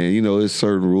 and there's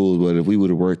certain rules, but if we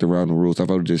would have worked around the rules, if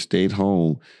I would have just stayed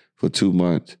home for 2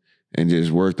 months and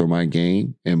just worked on my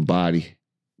game and body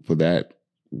for that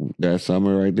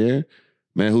summer right there,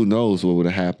 man, who knows what would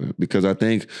have happened? Because I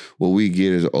think what we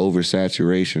get is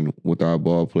oversaturation with our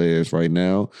ball players right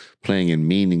now playing in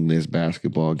meaningless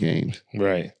basketball games.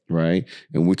 Right?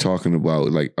 And we're talking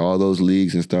about, like, all those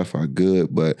leagues and stuff are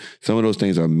good, but some of those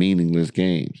things are meaningless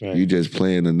games. Right. You just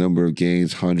playing a number of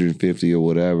games, 150 or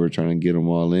whatever, trying to get them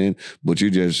all in, but you're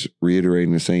just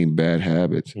reiterating the same bad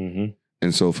habits. And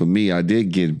so for me, I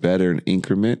did get better in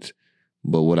increments,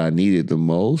 but what I needed the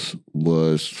most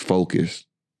was focus.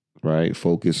 Right?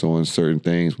 Focus on certain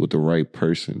things with the right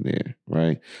person there,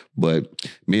 right? But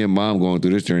me and Mom going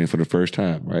through this journey for the first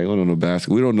time, right? We don't know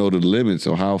basketball. We don't know the limits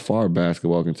of how far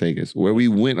basketball can take us. Where we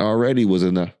went already was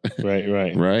enough. Right.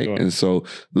 Sure. And so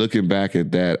looking back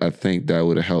at that, I think that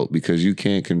would have helped, because you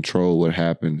can't control what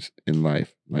happens in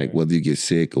life. like whether you get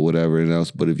sick or whatever else.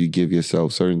 But if you give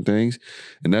yourself certain things,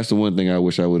 and that's the one thing I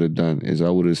wish I would have done, is I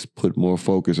would have put more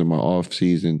focus in my off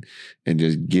season and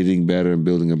just getting better and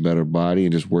building a better body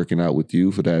and just working out with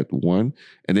you for that one,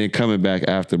 and then coming back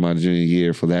after my junior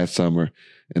year for that summer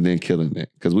and then killing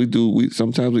it. Because we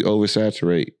sometimes we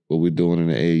oversaturate what we're doing in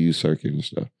the AAU circuit and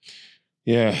stuff.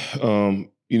 Yeah.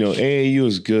 AAU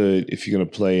is good if you're going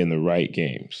to play in the right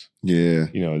games. Yeah.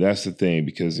 That's the thing,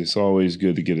 because it's always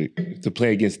good to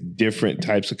play against different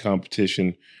types of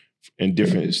competition and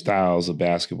different styles of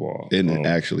basketball. And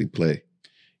actually play.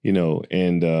 It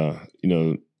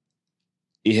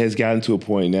has gotten to a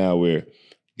point now where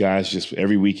guys just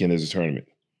every weekend is a tournament.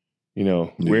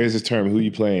 Where's this tournament? Who are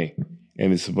you playing?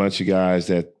 And it's a bunch of guys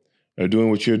that are doing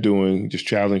what you're doing, just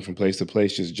traveling from place to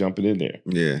place, just jumping in there.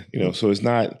 Yeah. So it's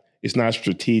not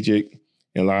strategic.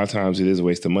 And a lot of times it is a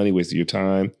waste of money, waste of your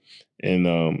time.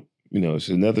 And, it's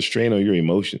another strain on your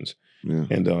emotions. Yeah.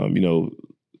 And,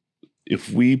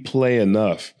 if we play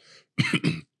enough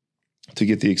to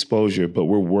get the exposure, but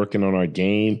we're working on our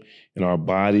game and our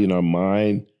body and our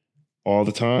mind all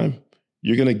the time,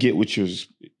 you're going to get what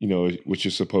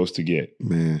you're supposed to get.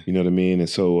 Man. You know what I mean? And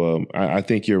so I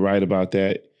think you're right about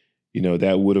that.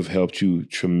 That would have helped you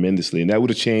tremendously. And that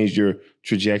would have changed your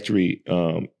trajectory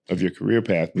of your career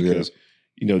path, because,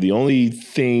 the only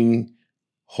thing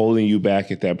holding you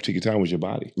back at that particular time was your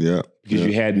body. Yeah. Because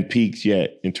you hadn't peaked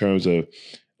yet in terms of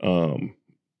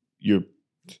your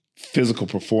physical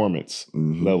performance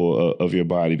level of your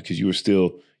body, because you were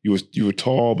still, you were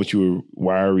tall, but you were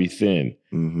wiry thin.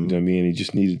 You know what I mean? You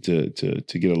just needed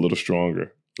to get a little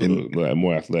stronger,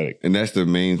 more athletic. And that's the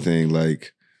main thing,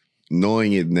 like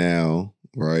knowing it now,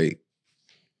 right?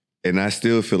 And I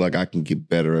still feel like I can get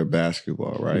better at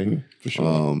basketball, right? For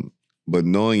sure. But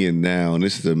knowing it now, and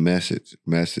this is a message,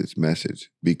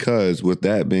 because with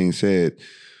that being said,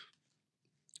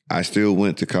 I still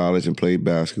went to college and played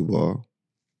basketball.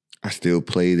 I still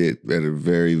played it at a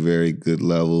very, very good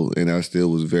level, and I still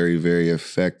was very, very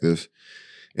effective.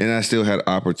 And I still had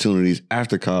opportunities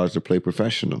after college to play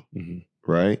professional,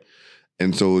 right?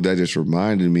 And so what that just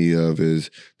reminded me of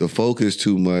is the focus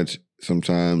too much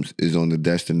sometimes is on the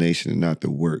destination and not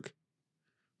the work.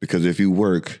 Because if you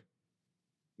work,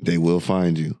 they will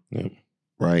find you. Yep.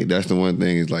 Right? That's the one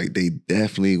thing, is like they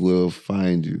definitely will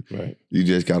find you. Right. You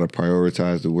just got to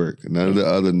prioritize the work. None of the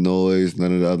other noise,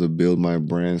 none of the other build my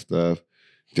brand stuff.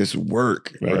 Just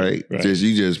work, right?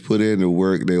 You just put in the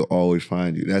work, they'll always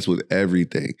find you. That's with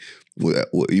everything.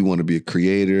 You want to be a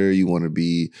creator, you want to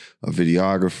be a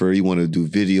videographer, you want to do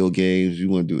video games, you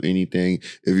want to do anything.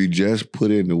 If you just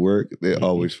put in the work, they'll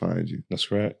always find you. That's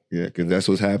correct. Yeah, because that's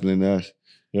what's happening to us.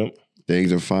 Yep.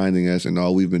 Things are finding us, and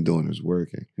all we've been doing is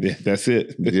working. Yeah, that's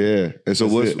it. Yeah. And so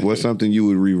what's something you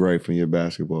would rewrite from your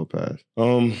basketball past?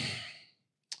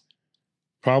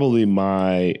 Probably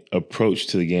my approach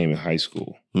to the game in high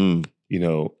school.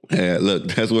 Yeah, look,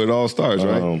 that's where it all starts,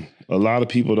 right? A lot of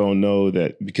people don't know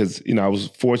that, because, I was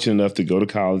fortunate enough to go to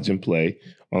college and play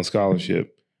on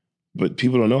scholarship, but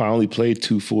people don't know I only played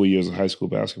 2 full years of high school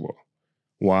basketball.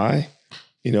 Why?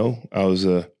 I was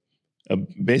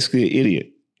basically an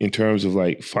idiot in terms of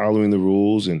like following the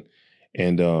rules and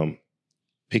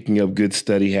picking up good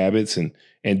study habits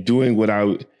and doing what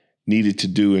I needed to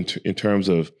do in terms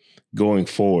of going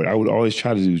forward. I would always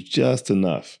try to do just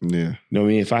enough. Yeah. You know what I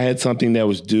mean? If I had something that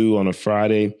was due on a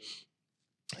Friday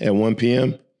at 1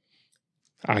 p.m.,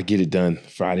 I get it done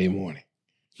Friday morning.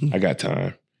 I got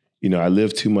time. I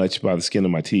lived too much by the skin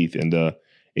of my teeth, and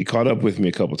it caught up with me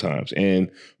a couple times.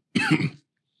 And,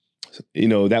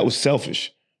 that was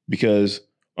selfish, because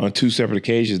on 2 separate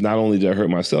occasions, not only did I hurt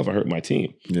myself, I hurt my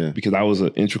team. Yeah. Because I was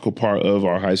an integral part of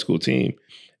our high school team.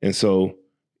 And so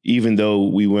even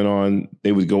though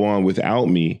they would go on without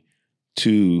me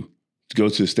to go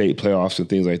to the state playoffs and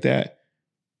things like that,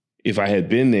 if I had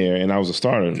been there and I was a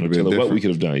starter, tell what we could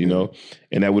have done,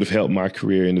 and that would have helped my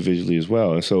career individually as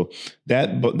well. And so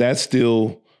that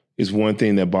still is one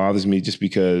thing that bothers me, just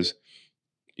because,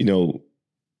 you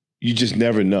just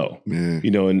never know,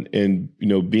 and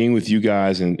being with you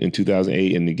guys in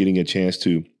 2008 and getting a chance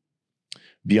to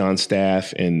be on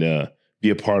staff and be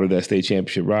a part of that state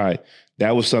championship ride,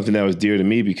 that was something that was dear to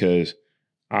me, because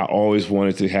I always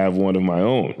wanted to have one of my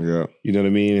own. Yeah. You know what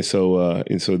I mean? And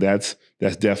so that's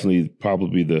definitely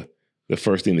probably the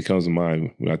first thing that comes to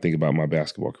mind when I think about my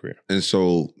basketball career. And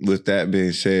so with that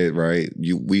being said, right,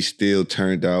 we still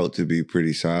turned out to be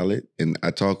pretty solid. And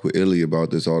I talk with Illy about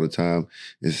this all the time,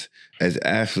 is as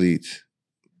athletes,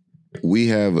 we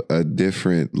have a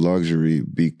different luxury,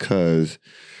 because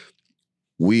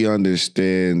we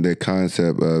understand the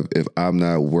concept of, if I'm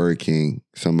not working,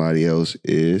 somebody else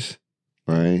is,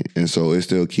 right? And so it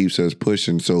still keeps us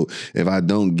pushing. So if I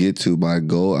don't get to my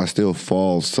goal, I still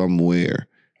fall somewhere.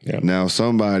 Yeah. Now,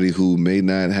 somebody who may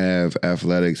not have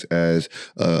athletics as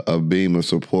a beam of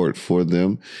support for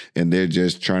them, and they're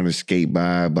just trying to skate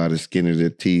by the skin of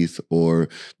their teeth, or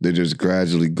they're just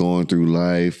gradually going through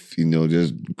life,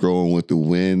 just growing with the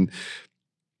wind,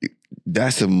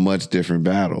 that's a much different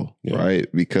battle,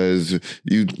 right? Because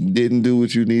you didn't do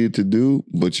what you needed to do,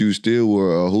 but you still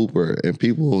were a hooper. And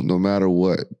people, no matter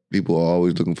what, people are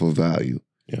always looking for value.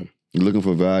 Yeah. Looking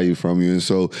for value from you. And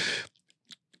so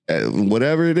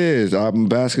whatever it is, I'm a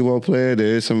basketball player,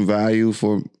 there is some value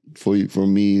for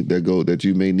me that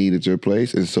you may need at your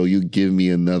place. And so you give me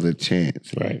another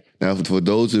chance. Right. Now, for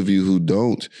those of you who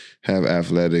don't have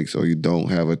athletics, or you don't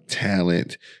have a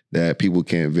talent that people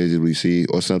can't visibly see,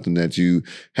 or something that you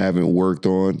haven't worked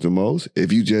on the most,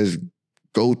 if you just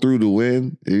go through the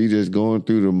wind, if you're just going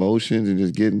through the motions and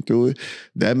just getting through it,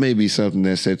 that may be something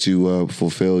that sets you up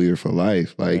for failure for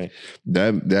life. Like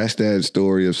that's that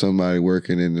story of somebody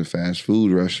working in the fast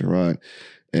food restaurant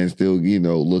and still,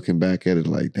 looking back at it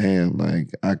like, damn,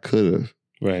 like I could have,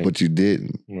 but you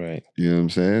didn't. Right. You know what I'm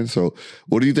saying? So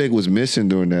what do you think was missing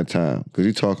during that time? Because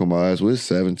you're talking about us, we're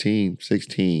 17,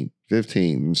 16,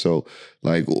 15. And so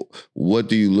like, what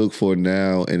do you look for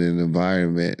now in an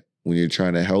environment when you're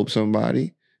trying to help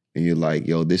somebody and you're like,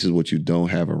 yo, this is what you don't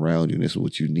have around you, and this is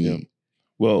what you need? Yeah.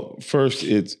 Well, first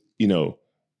it's, who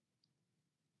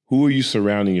are you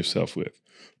surrounding yourself with?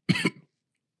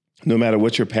 No matter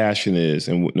what your passion is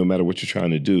and no matter what you're trying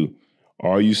to do,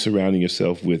 are you surrounding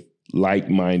yourself with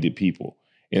like-minded people?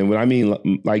 And when I mean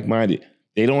like-minded,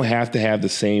 they don't have to have the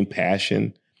same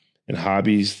passion and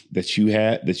hobbies that you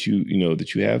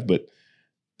have, but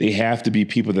they have to be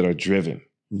people that are driven.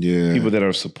 Yeah. People that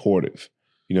are supportive.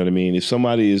 You know what I mean? If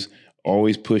somebody is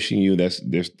always pushing you, they're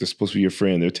supposed to be your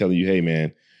friend. They're telling you, hey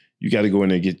man, you got to go in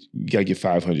there and you got to get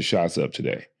 500 shots up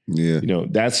today. Yeah.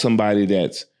 That's somebody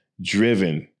that's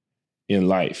driven in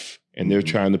life, and they're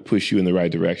trying to push you in the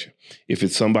right direction. If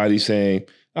it's somebody saying,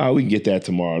 oh, we can get that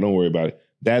tomorrow, don't worry about it.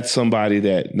 That's somebody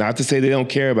that, not to say they don't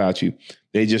care about you,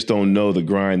 they just don't know the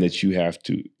grind that you have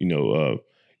to,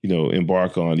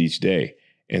 embark on each day.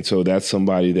 And so that's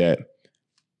somebody that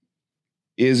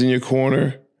is in your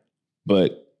corner,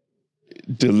 but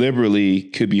deliberately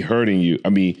could be hurting you. I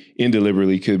mean,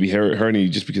 indeliberately could be hurting you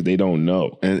just because they don't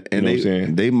know. And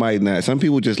they might not. Some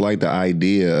people just like the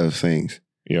idea of things.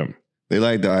 Yeah. They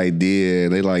like the idea.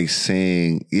 They like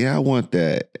saying, yeah, I want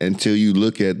that, until you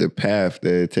look at the path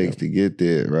that it takes to get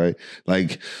there, right?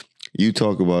 Like, you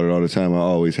talk about it all the time. I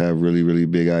always have really, really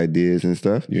big ideas and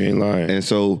stuff. You ain't lying. And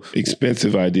so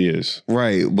expensive ideas.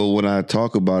 Right. But when I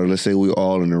talk about it, let's say we're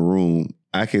all in a room,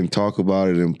 I can talk about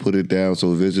it and put it down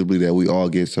so visibly that we all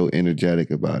get so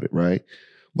energetic about it, right?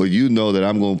 But you know that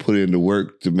I'm going to put in the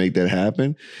work to make that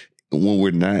happen when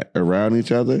we're not around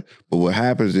each other. But what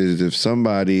happens is, if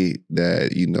somebody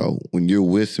that, when you're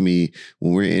with me,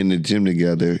 when we're in the gym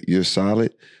together, you're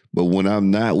solid. But when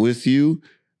I'm not with you,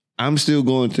 I'm still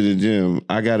going to the gym.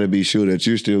 I got to be sure that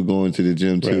you're still going to the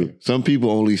gym too. Right. Some people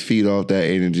only feed off that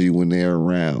energy when they're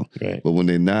around. Right. But when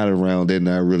they're not around, they're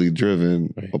not really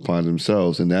driven upon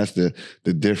themselves. And that's the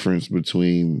difference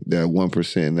between that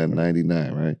 1% and that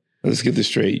 99, right? Let's get this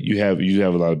straight. You have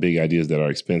a lot of big ideas that are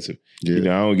expensive. Yeah.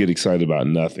 I don't get excited about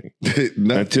nothing.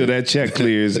 Until that check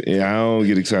clears, I don't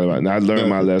get excited about it. And I learned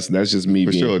my lesson. That's just me.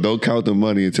 For sure. Don't count the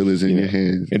money until it's in your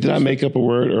hands. And did I make up a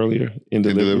word earlier?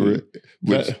 Indeliberate.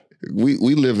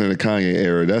 We live in a Kanye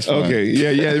era. That's fine. Okay.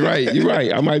 Yeah. Right. You're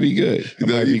right. I might be good.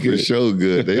 For sure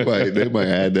good. They might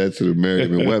add that to the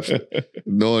Merriam-Webster.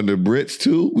 Knowing the Brits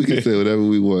too, we can say whatever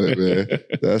we want, man.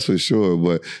 That's for sure.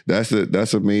 But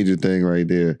that's a major thing right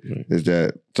there. Right. Is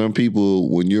that some people,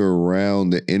 when you're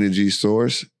around the energy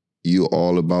source, you're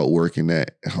all about working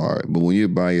that hard. But when you're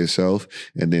by yourself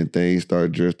and then things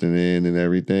start drifting in and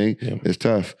everything, it's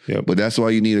tough. Yep. But that's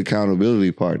why you need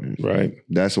accountability partners. Right.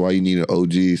 That's why you need an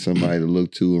OG, somebody to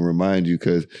look to and remind you.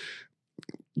 Because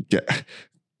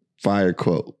fire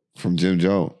quote from Jim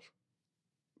Jones.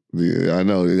 Yeah, I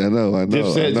know.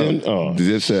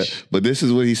 Dipset. But this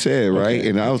is what he said, right? Okay.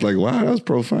 And I was like, wow, that was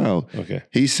profound. Okay.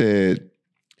 He said,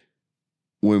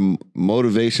 when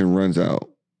motivation runs out,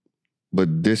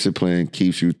 but discipline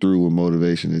keeps you through when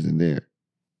motivation isn't there.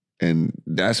 And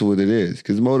that's what it is.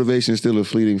 Because motivation is still a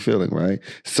fleeting feeling, right?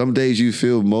 Some days you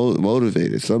feel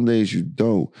motivated. Some days you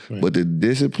don't. Right. But the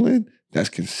discipline, that's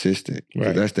consistent.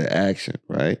 Right. That's the action,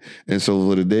 right? And so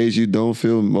for the days you don't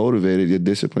feel motivated, your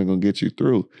discipline going to get you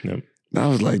through. Yep. And I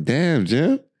was like, damn,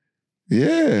 Jim.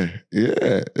 Yeah.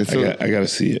 I got to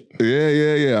see it.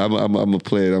 Yeah. I'm gonna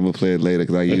play it. I'm gonna play it later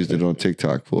because I used it on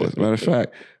TikTok for us. Matter of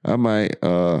fact, I might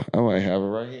have it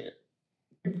right here.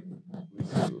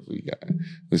 Let's see what we got.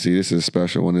 Let's see. This is a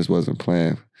special one. This wasn't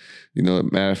planned.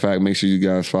 Matter of fact, make sure you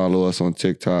guys follow us on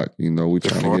TikTok. We're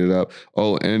trying to get it up.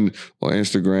 Oh, and on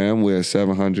Instagram, we're at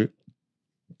 700.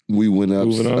 We went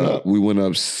up. We went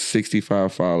up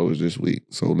 65 followers this week.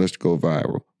 So let's go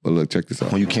viral. But look, check this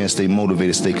out. When you can't stay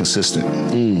motivated, stay consistent.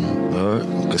 All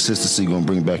right? Consistency gonna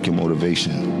bring back your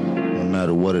motivation. No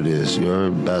matter what it is. You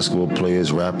heard? Basketball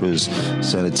players, rappers,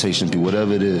 sanitation people,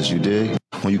 whatever it is, you dig?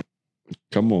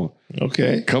 Come on.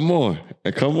 Okay. Come on.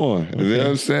 Okay. You know what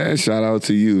I'm saying? Shout out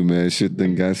to you, man. Shit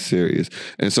then got serious.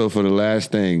 And so for the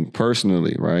last thing,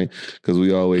 personally, right? Because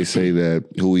we always say that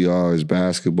who we are as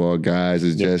basketball guys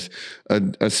is just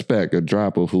a speck, a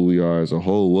drop of who we are as a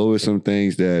whole. What were some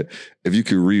things that if you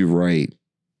could rewrite,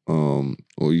 or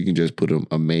you can just put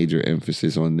a major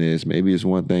emphasis on this, maybe it's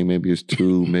one thing, maybe it's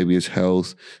two, maybe it's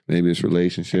health, maybe it's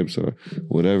relationships or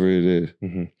whatever it is.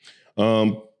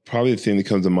 Mm-hmm. Probably the thing that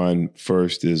comes to mind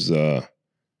first is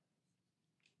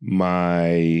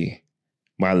my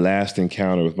last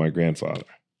encounter with my grandfather.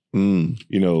 Oh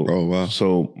wow!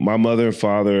 So my mother and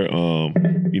father,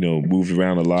 moved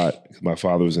around a lot. My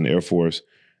father was in the Air Force.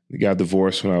 We got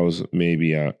divorced when I was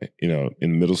maybe in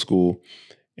middle school,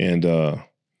 and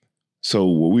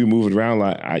so we moved around a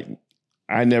lot.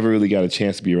 I never really got a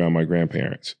chance to be around my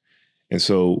grandparents, and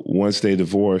so once they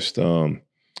divorced, I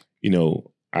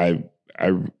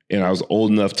was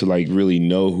old enough to like really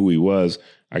know who he was.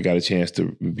 I got a chance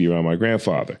to be around my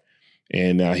grandfather.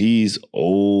 And now he's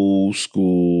old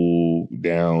school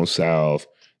down south,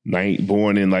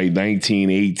 born in like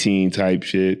 1918 type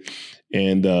shit.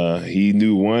 And he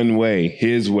knew one way,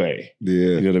 his way. Yeah.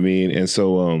 You know what I mean? And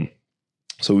so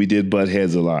we did butt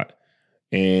heads a lot.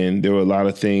 And there were a lot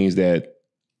of things that,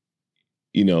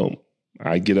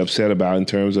 I get upset about in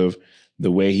terms of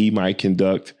the way he might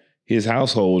conduct his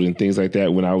household and things like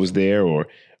that when I was there, or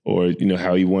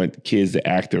how he wanted kids to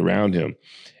act around him.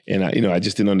 And I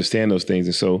just didn't understand those things.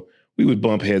 And so we would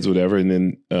bump heads, whatever. And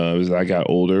then as I got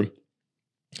older,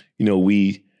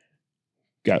 we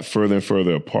got further and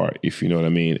further apart, if you know what I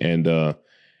mean. And,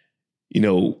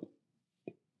 you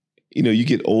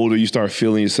get older, you start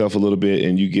feeling yourself a little bit,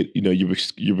 and you get,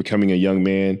 you're becoming a young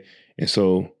man. And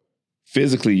so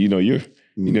physically,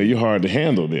 you're hard to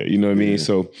handle there. You know what I mean?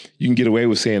 So you can get away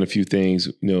with saying a few things,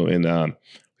 and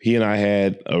he and I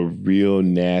had a real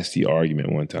nasty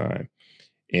argument one time.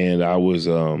 And I was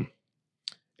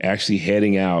actually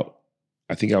heading out.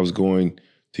 I think I was going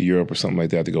to Europe or something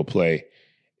like that to go play.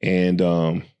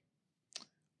 And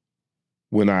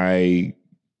when I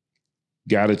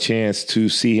got a chance to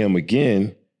see him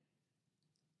again,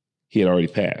 he had already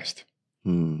passed.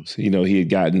 So, he had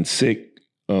gotten sick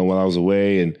while I was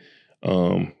away, and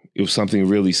it was something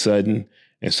really sudden.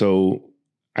 And so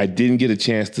I didn't get a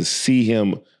chance to see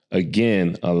him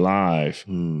again alive,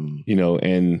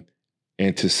 and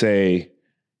to say,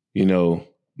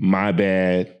 my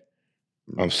bad,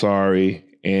 I'm sorry,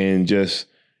 and just,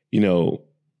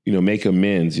 make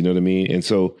amends, you know what I mean? And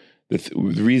so the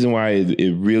reason why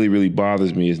it really, really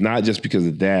bothers me is not just because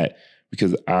of that,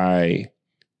 because I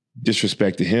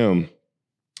disrespected him,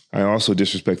 I also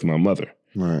disrespected my mother.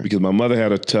 Right. Because my mother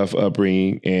had a tough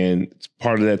upbringing, and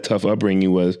part of that tough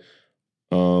upbringing was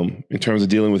in terms of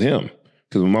dealing with him.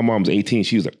 Because when my mom was 18,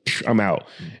 she was like, I'm out.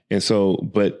 And so,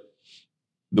 but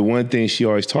the one thing she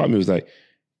always taught me was like,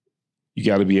 you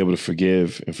got to be able to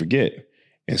forgive and forget.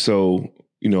 And so,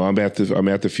 I'm at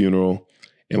the funeral,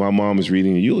 and my mom is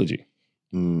reading the eulogy.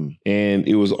 And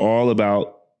it was all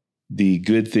about the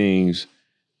good things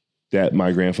that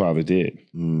my grandfather did,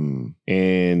 and,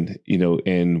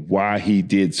 and why he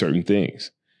did certain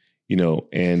things,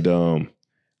 and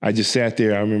I just sat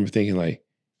there. I remember thinking, like,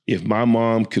 if my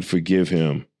mom could forgive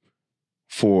him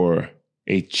for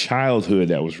a childhood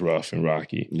that was rough and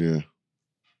rocky,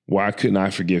 why couldn't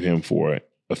I forgive him for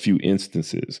a few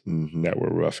instances that were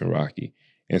rough and rocky?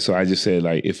 And so I just said,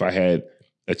 like, if I had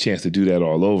a chance to do that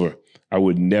all over, I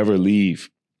would never leave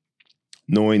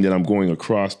knowing that I'm going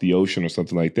across the ocean or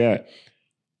something like that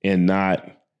and not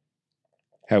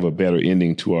have a better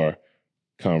ending to our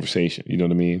conversation. You know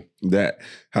what I mean?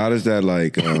 How does that,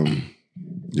 like,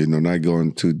 not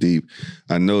going too deep,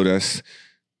 I know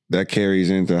that carries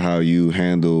into how you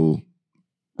handle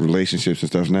relationships and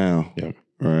stuff now. Yeah.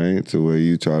 Right? To where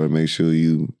you try to make sure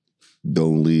you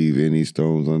don't leave any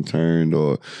stones unturned,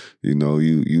 or,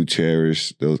 you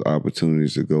cherish those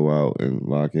opportunities to go out and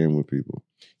lock in with people.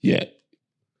 Yeah.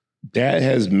 That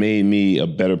has made me a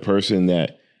better person,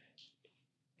 that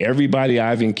everybody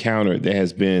I've encountered that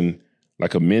has been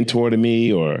like a mentor to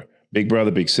me or big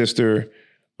brother, big sister,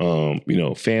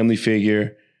 family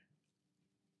figure,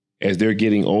 as they're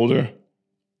getting older,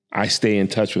 I stay in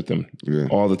touch with them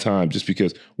all the time just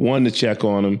because, one, to check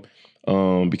on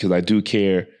them because I do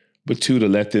care, but two, to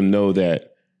let them know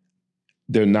that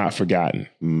they're not forgotten.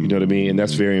 You know what I mean? And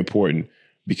that's very important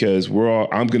because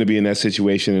I'm going to be in that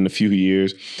situation in a few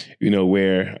years,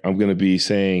 where I'm going to be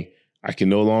saying I can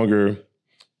no longer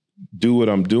do what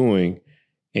I'm doing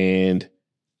and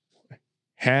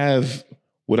have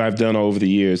what I've done over the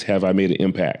years, have I made an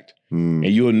impact? And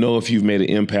you'll know if you've made an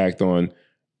impact on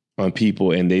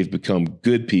people and they've become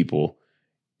good people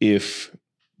if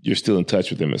you're still in touch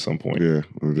with them at some point. Yeah.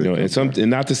 And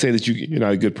not to say that you're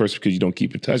not a good person because you don't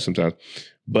keep in touch sometimes,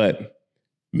 but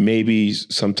maybe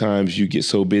sometimes you get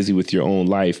so busy with your own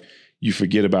life, you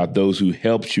forget about those who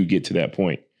helped you get to that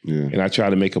point. Yeah. And I try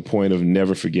to make a point of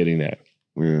never forgetting that.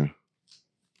 Yeah.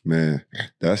 Man,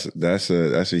 that's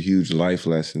a huge life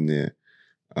lesson there.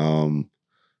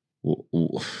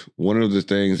 One of the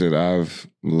things that I've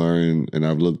learned and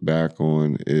I've looked back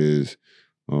on is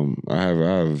I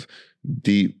have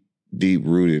deep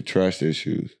rooted trust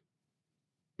issues,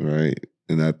 right?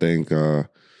 And I think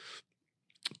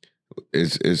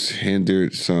it's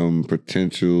hindered some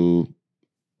potential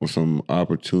or some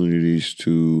opportunities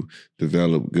to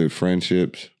develop good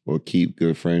friendships or keep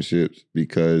good friendships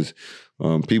because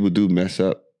people do mess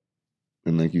up.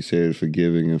 And like you said,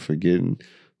 forgiving and forgetting.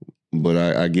 But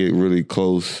I get really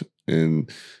close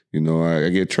and, I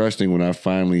get trusting when I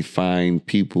finally find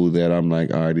people that I'm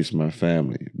like, all right, this is my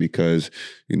family. Because,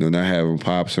 not having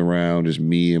pops around, just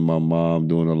me and my mom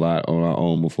doing a lot on our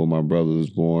own before my brother was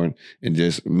born. And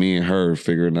just me and her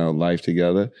figuring out life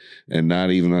together and not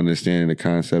even understanding the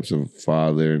concepts of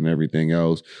father and everything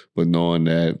else. But knowing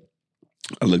that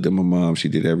I looked at my mom, she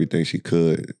did everything she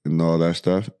could and all that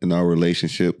stuff. And our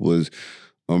relationship was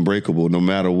unbreakable no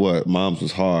matter what. Mom's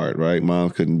was hard, right? Mom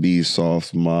couldn't be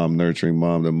soft mom, nurturing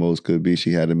mom that most could be.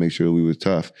 She had to make sure we were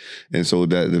tough. And so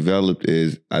that developed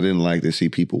is I didn't like to see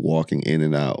people walking in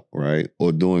and out, right?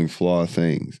 Or doing flawed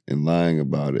things and lying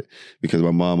about it. Because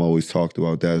my mom always talked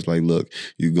about that. It's like, look,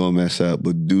 you're going to mess up,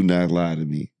 but do not lie to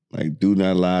me. Like, do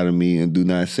not lie to me and do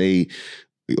not say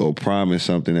or promise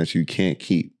something that you can't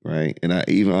keep, right? And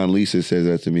even Aunt Lisa says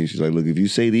that to me. She's like, look, if you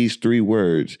say these 3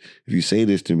 words, if you say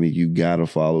this to me, you got to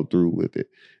follow through with it.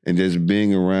 And just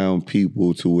being around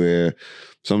people to where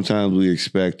sometimes we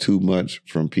expect too much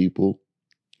from people,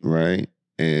 right?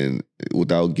 And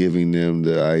without giving them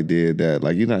the idea that,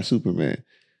 like, you're not Superman.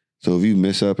 So if you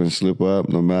mess up and slip up,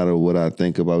 no matter what I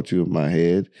think about you in my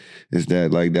head, is that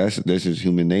like that's just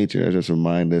human nature. That just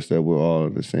reminds us that we're all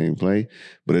in the same place.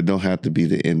 But it don't have to be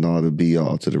the end all, the be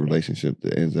all to the relationship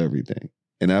that ends everything.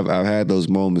 And I've had those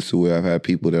moments to where I've had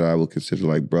people that I would consider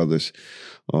like brothers,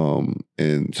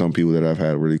 and some people that I've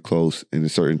had really close,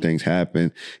 and certain things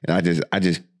happen, and I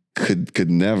just could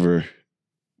never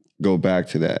go back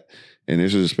to that. And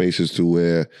this is spaces to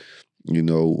where,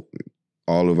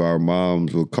 all of our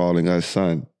moms were calling us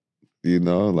son,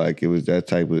 like it was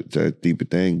that deeper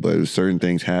thing. But certain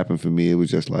things happened for me. It was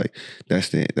just like, that's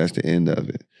the end of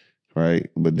it, right?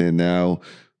 But then now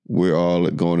we're all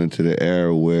going into the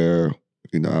era where,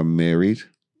 I'm married.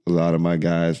 A lot of my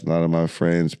guys, a lot of my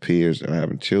friends, peers are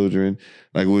having children.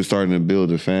 Like we're starting to build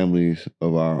the families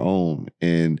of our own.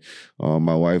 And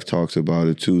my wife talks about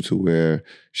it too, to where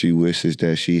she wishes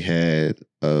that she had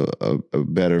a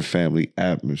better family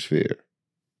atmosphere.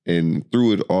 And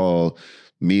through it all,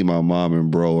 me, my mom,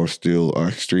 and bro are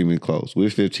extremely close.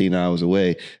 We're 15 hours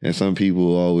away. And some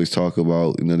people always talk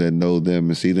about, that know them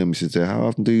and see them. And she said, how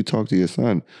often do you talk to your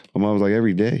son? My mom was like,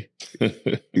 every day.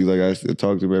 He's like, I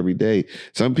talk to him every day.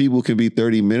 Some people can be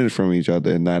 30 minutes from each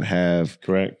other and not have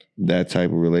that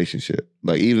type of relationship.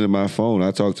 Like even in my phone,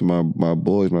 I talk to my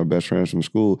boys, my best friends from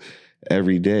school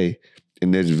every day.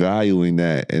 And there's value in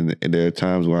that. And there are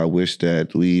times where I wish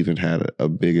that we even had a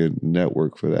bigger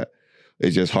network for that.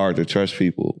 It's just hard to trust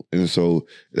people. And so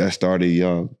that started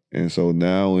young. And so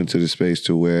now into the space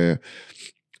to where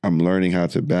I'm learning how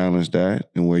to balance that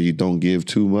and where you don't give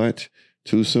too much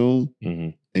too soon. Mm-hmm.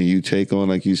 And you take on,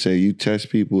 like you say, you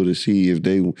test people to see if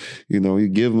they, you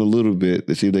give them a little bit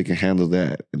to see if they can handle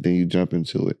that. And then you jump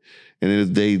into it. And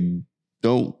if they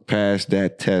don't pass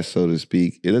that test, so to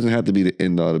speak, it doesn't have to be the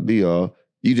end all, the be all.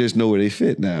 You just know where they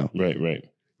fit now.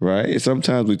 Right. And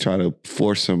sometimes we try to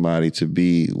force somebody to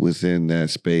be within that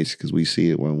space because we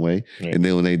see it one way. Right. And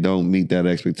then when they don't meet that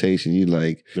expectation, you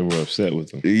like... Then we're upset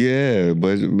with them. Yeah,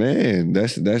 but man,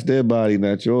 that's their body,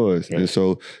 not yours. Right. And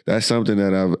so that's something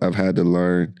that I've had to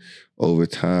learn over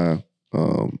time.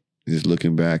 just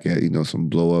looking back at, some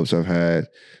blow-ups I've had,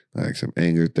 like some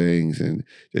anger things, and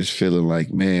just feeling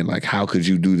like, man, like, how could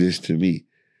you do this to me?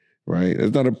 Right?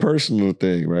 It's not a personal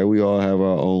thing, right? We all have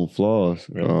our own flaws.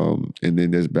 Yeah. And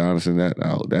then just balancing that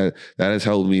out. That has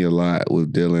helped me a lot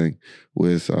with dealing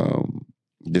with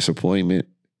disappointment,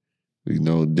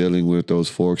 dealing with those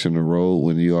forks in the road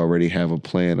when you already have a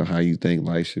plan of how you think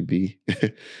life should be.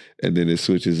 And then it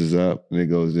switches us up and it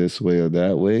goes this way or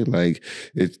that way. Like,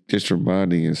 it's just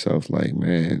reminding yourself, like,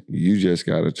 man, you just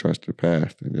got to trust the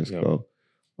path and just go.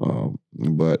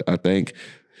 But I think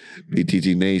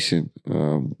BTG Nation,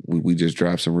 we just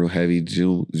dropped some real heavy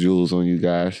jewels on you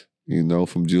guys,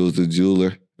 from Jules to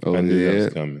Jeweler. Oh, I knew yeah. that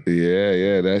was coming.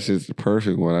 Yeah, that's just the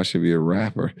perfect one. I should be a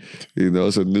rapper.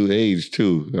 It's a new age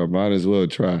too. I might as well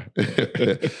try.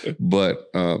 But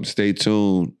stay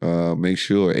tuned. Make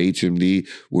sure HMD,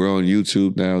 we're on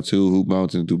YouTube now too, Hoop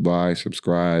Mountain Dubai.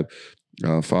 Subscribe.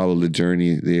 Follow the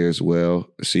journey there as well.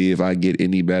 See if I get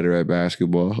any better at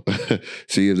basketball.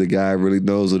 See if the guy really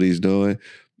knows what he's doing.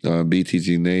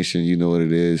 BTG Nation, you know what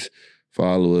it is.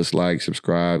 Follow us, like,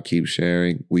 subscribe, keep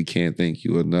sharing. We can't thank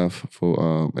you enough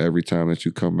for every time that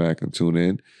you come back and tune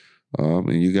in.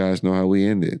 And you guys know how we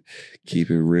end it. Keep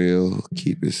it real,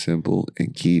 keep it simple,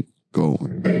 and keep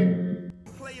going.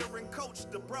 Player and coach,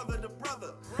 the brother to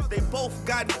brother. They both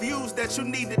got views that you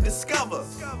need to discover.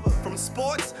 From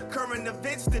sports, current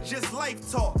events to just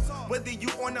life talk. Whether you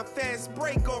on a fast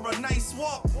break or a nice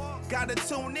walk, gotta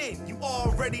tune in. You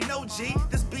already know, G.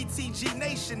 This BTG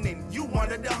Nation and you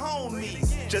one of the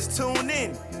homies. Just tune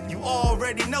in. You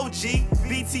already know, G.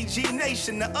 BTG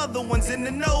Nation, the other ones in the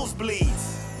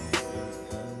nosebleeds.